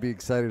not to be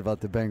excited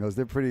about the Bengals.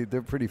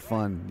 They're pretty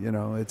fun.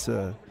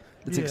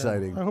 It's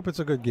exciting. I hope it's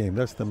a good game.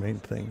 That's the main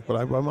thing. But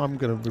I'm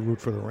going to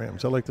root for the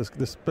Rams. I like this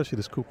especially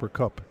this Cooper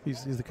Kupp.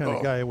 He's the kind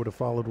of guy I would have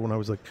followed when I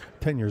was like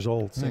 10 years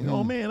old, saying,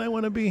 "Oh man, I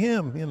want to be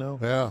him."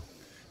 Yeah.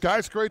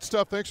 Guys, great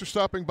stuff. Thanks for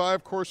stopping by.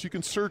 Of course, you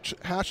can search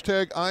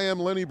hashtag I am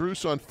Lenny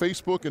Bruce on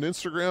Facebook and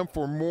Instagram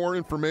for more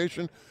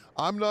information.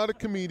 I'm not a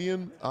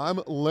comedian.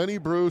 I'm Lenny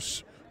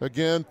Bruce.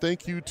 Again,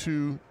 thank you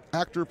to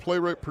actor,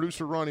 playwright,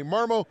 producer Ronnie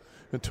Marmo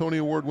and Tony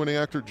Award-winning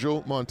actor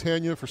Joe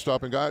Montana for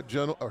stopping by.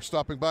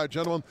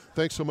 Gentlemen,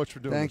 thanks so much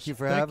for doing this. Thank you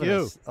for having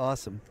us.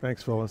 Awesome.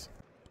 Thanks, fellas.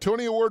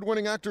 Tony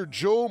Award-winning actor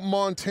Joe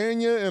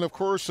Montana and, of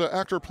course,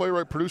 actor,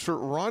 playwright, producer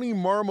Ronnie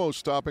Marmo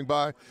stopping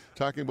by,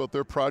 talking about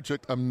their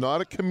project, I'm Not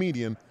a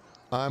Comedian,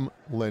 I'm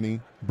Lenny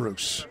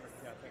Bruce.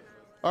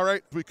 All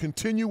right, we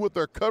continue with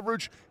our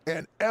coverage,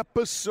 and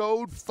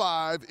Episode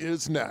 5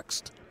 is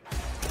next.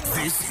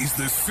 This is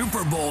the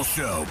Super Bowl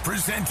Show,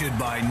 presented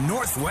by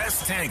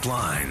Northwest Tank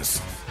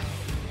Lines.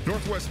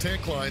 Northwest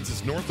Tank Lines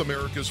is North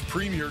America's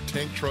premier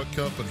tank truck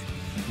company.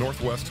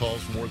 Northwest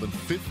hauls more than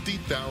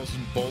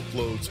 50,000 bulk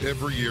loads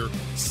every year,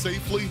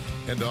 safely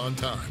and on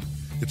time.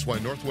 It's why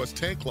Northwest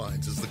Tank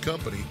Lines is the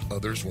company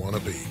others want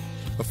to be.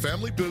 A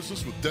family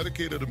business with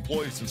dedicated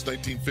employees since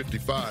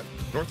 1955,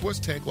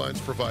 Northwest Tank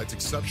Lines provides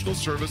exceptional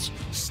service,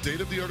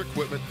 state-of-the-art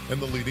equipment,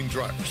 and the leading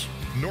drivers.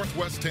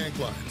 Northwest Tank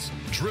Lines,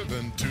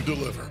 driven to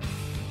deliver.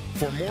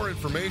 For more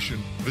information,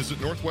 visit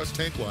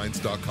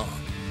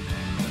northwesttanklines.com.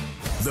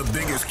 The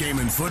biggest game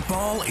in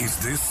football is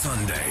this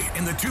Sunday,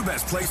 and the 2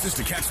 best places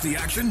to catch the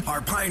action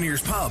are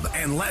Pioneers Pub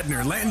and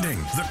Ladner Landing.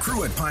 The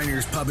crew at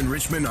Pioneers Pub in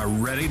Richmond are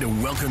ready to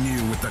welcome you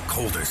with the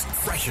coldest,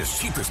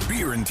 freshest, cheapest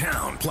beer in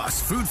town,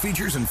 plus food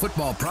features and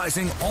football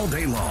pricing all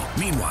day long.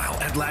 Meanwhile,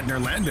 at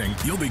Ladner Landing,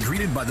 you'll be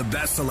greeted by the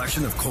best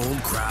selection of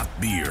cold craft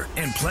beer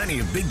and plenty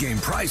of big game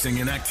pricing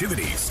and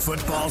activities.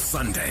 Football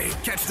Sunday.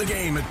 Catch the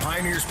game at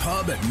Pioneers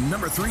Pub at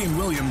number 3 in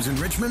Williams in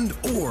Richmond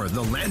or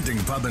the Landing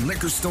Pub and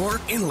Liquor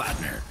Store in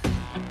Ladner.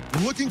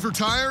 Looking for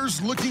tires?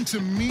 Looking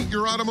to meet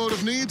your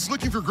automotive needs?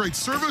 Looking for great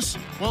service?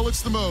 Well,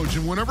 it's the Moj.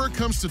 And whenever it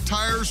comes to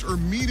tires or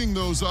meeting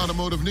those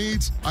automotive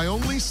needs, I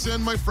only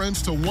send my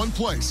friends to one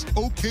place,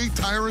 OK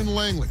Tire in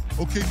Langley.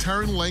 OK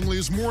Tire in Langley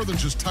is more than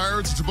just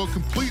tires. It's about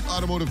complete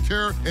automotive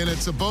care, and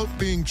it's about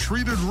being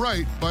treated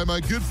right by my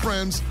good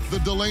friends, the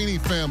Delaney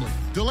family.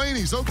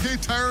 Delaney's OK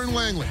Tire in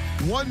Langley,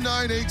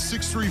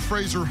 19863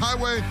 Fraser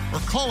Highway, or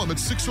call them at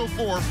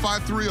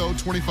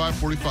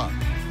 604-530-2545.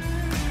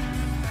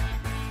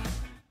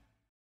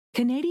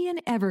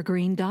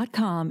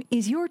 CanadianEvergreen.com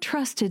is your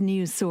trusted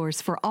news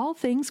source for all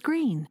things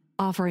green,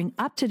 offering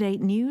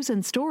up-to-date news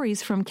and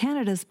stories from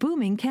Canada's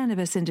booming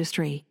cannabis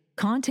industry.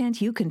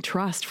 Content you can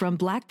trust from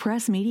Black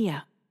Press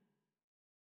Media.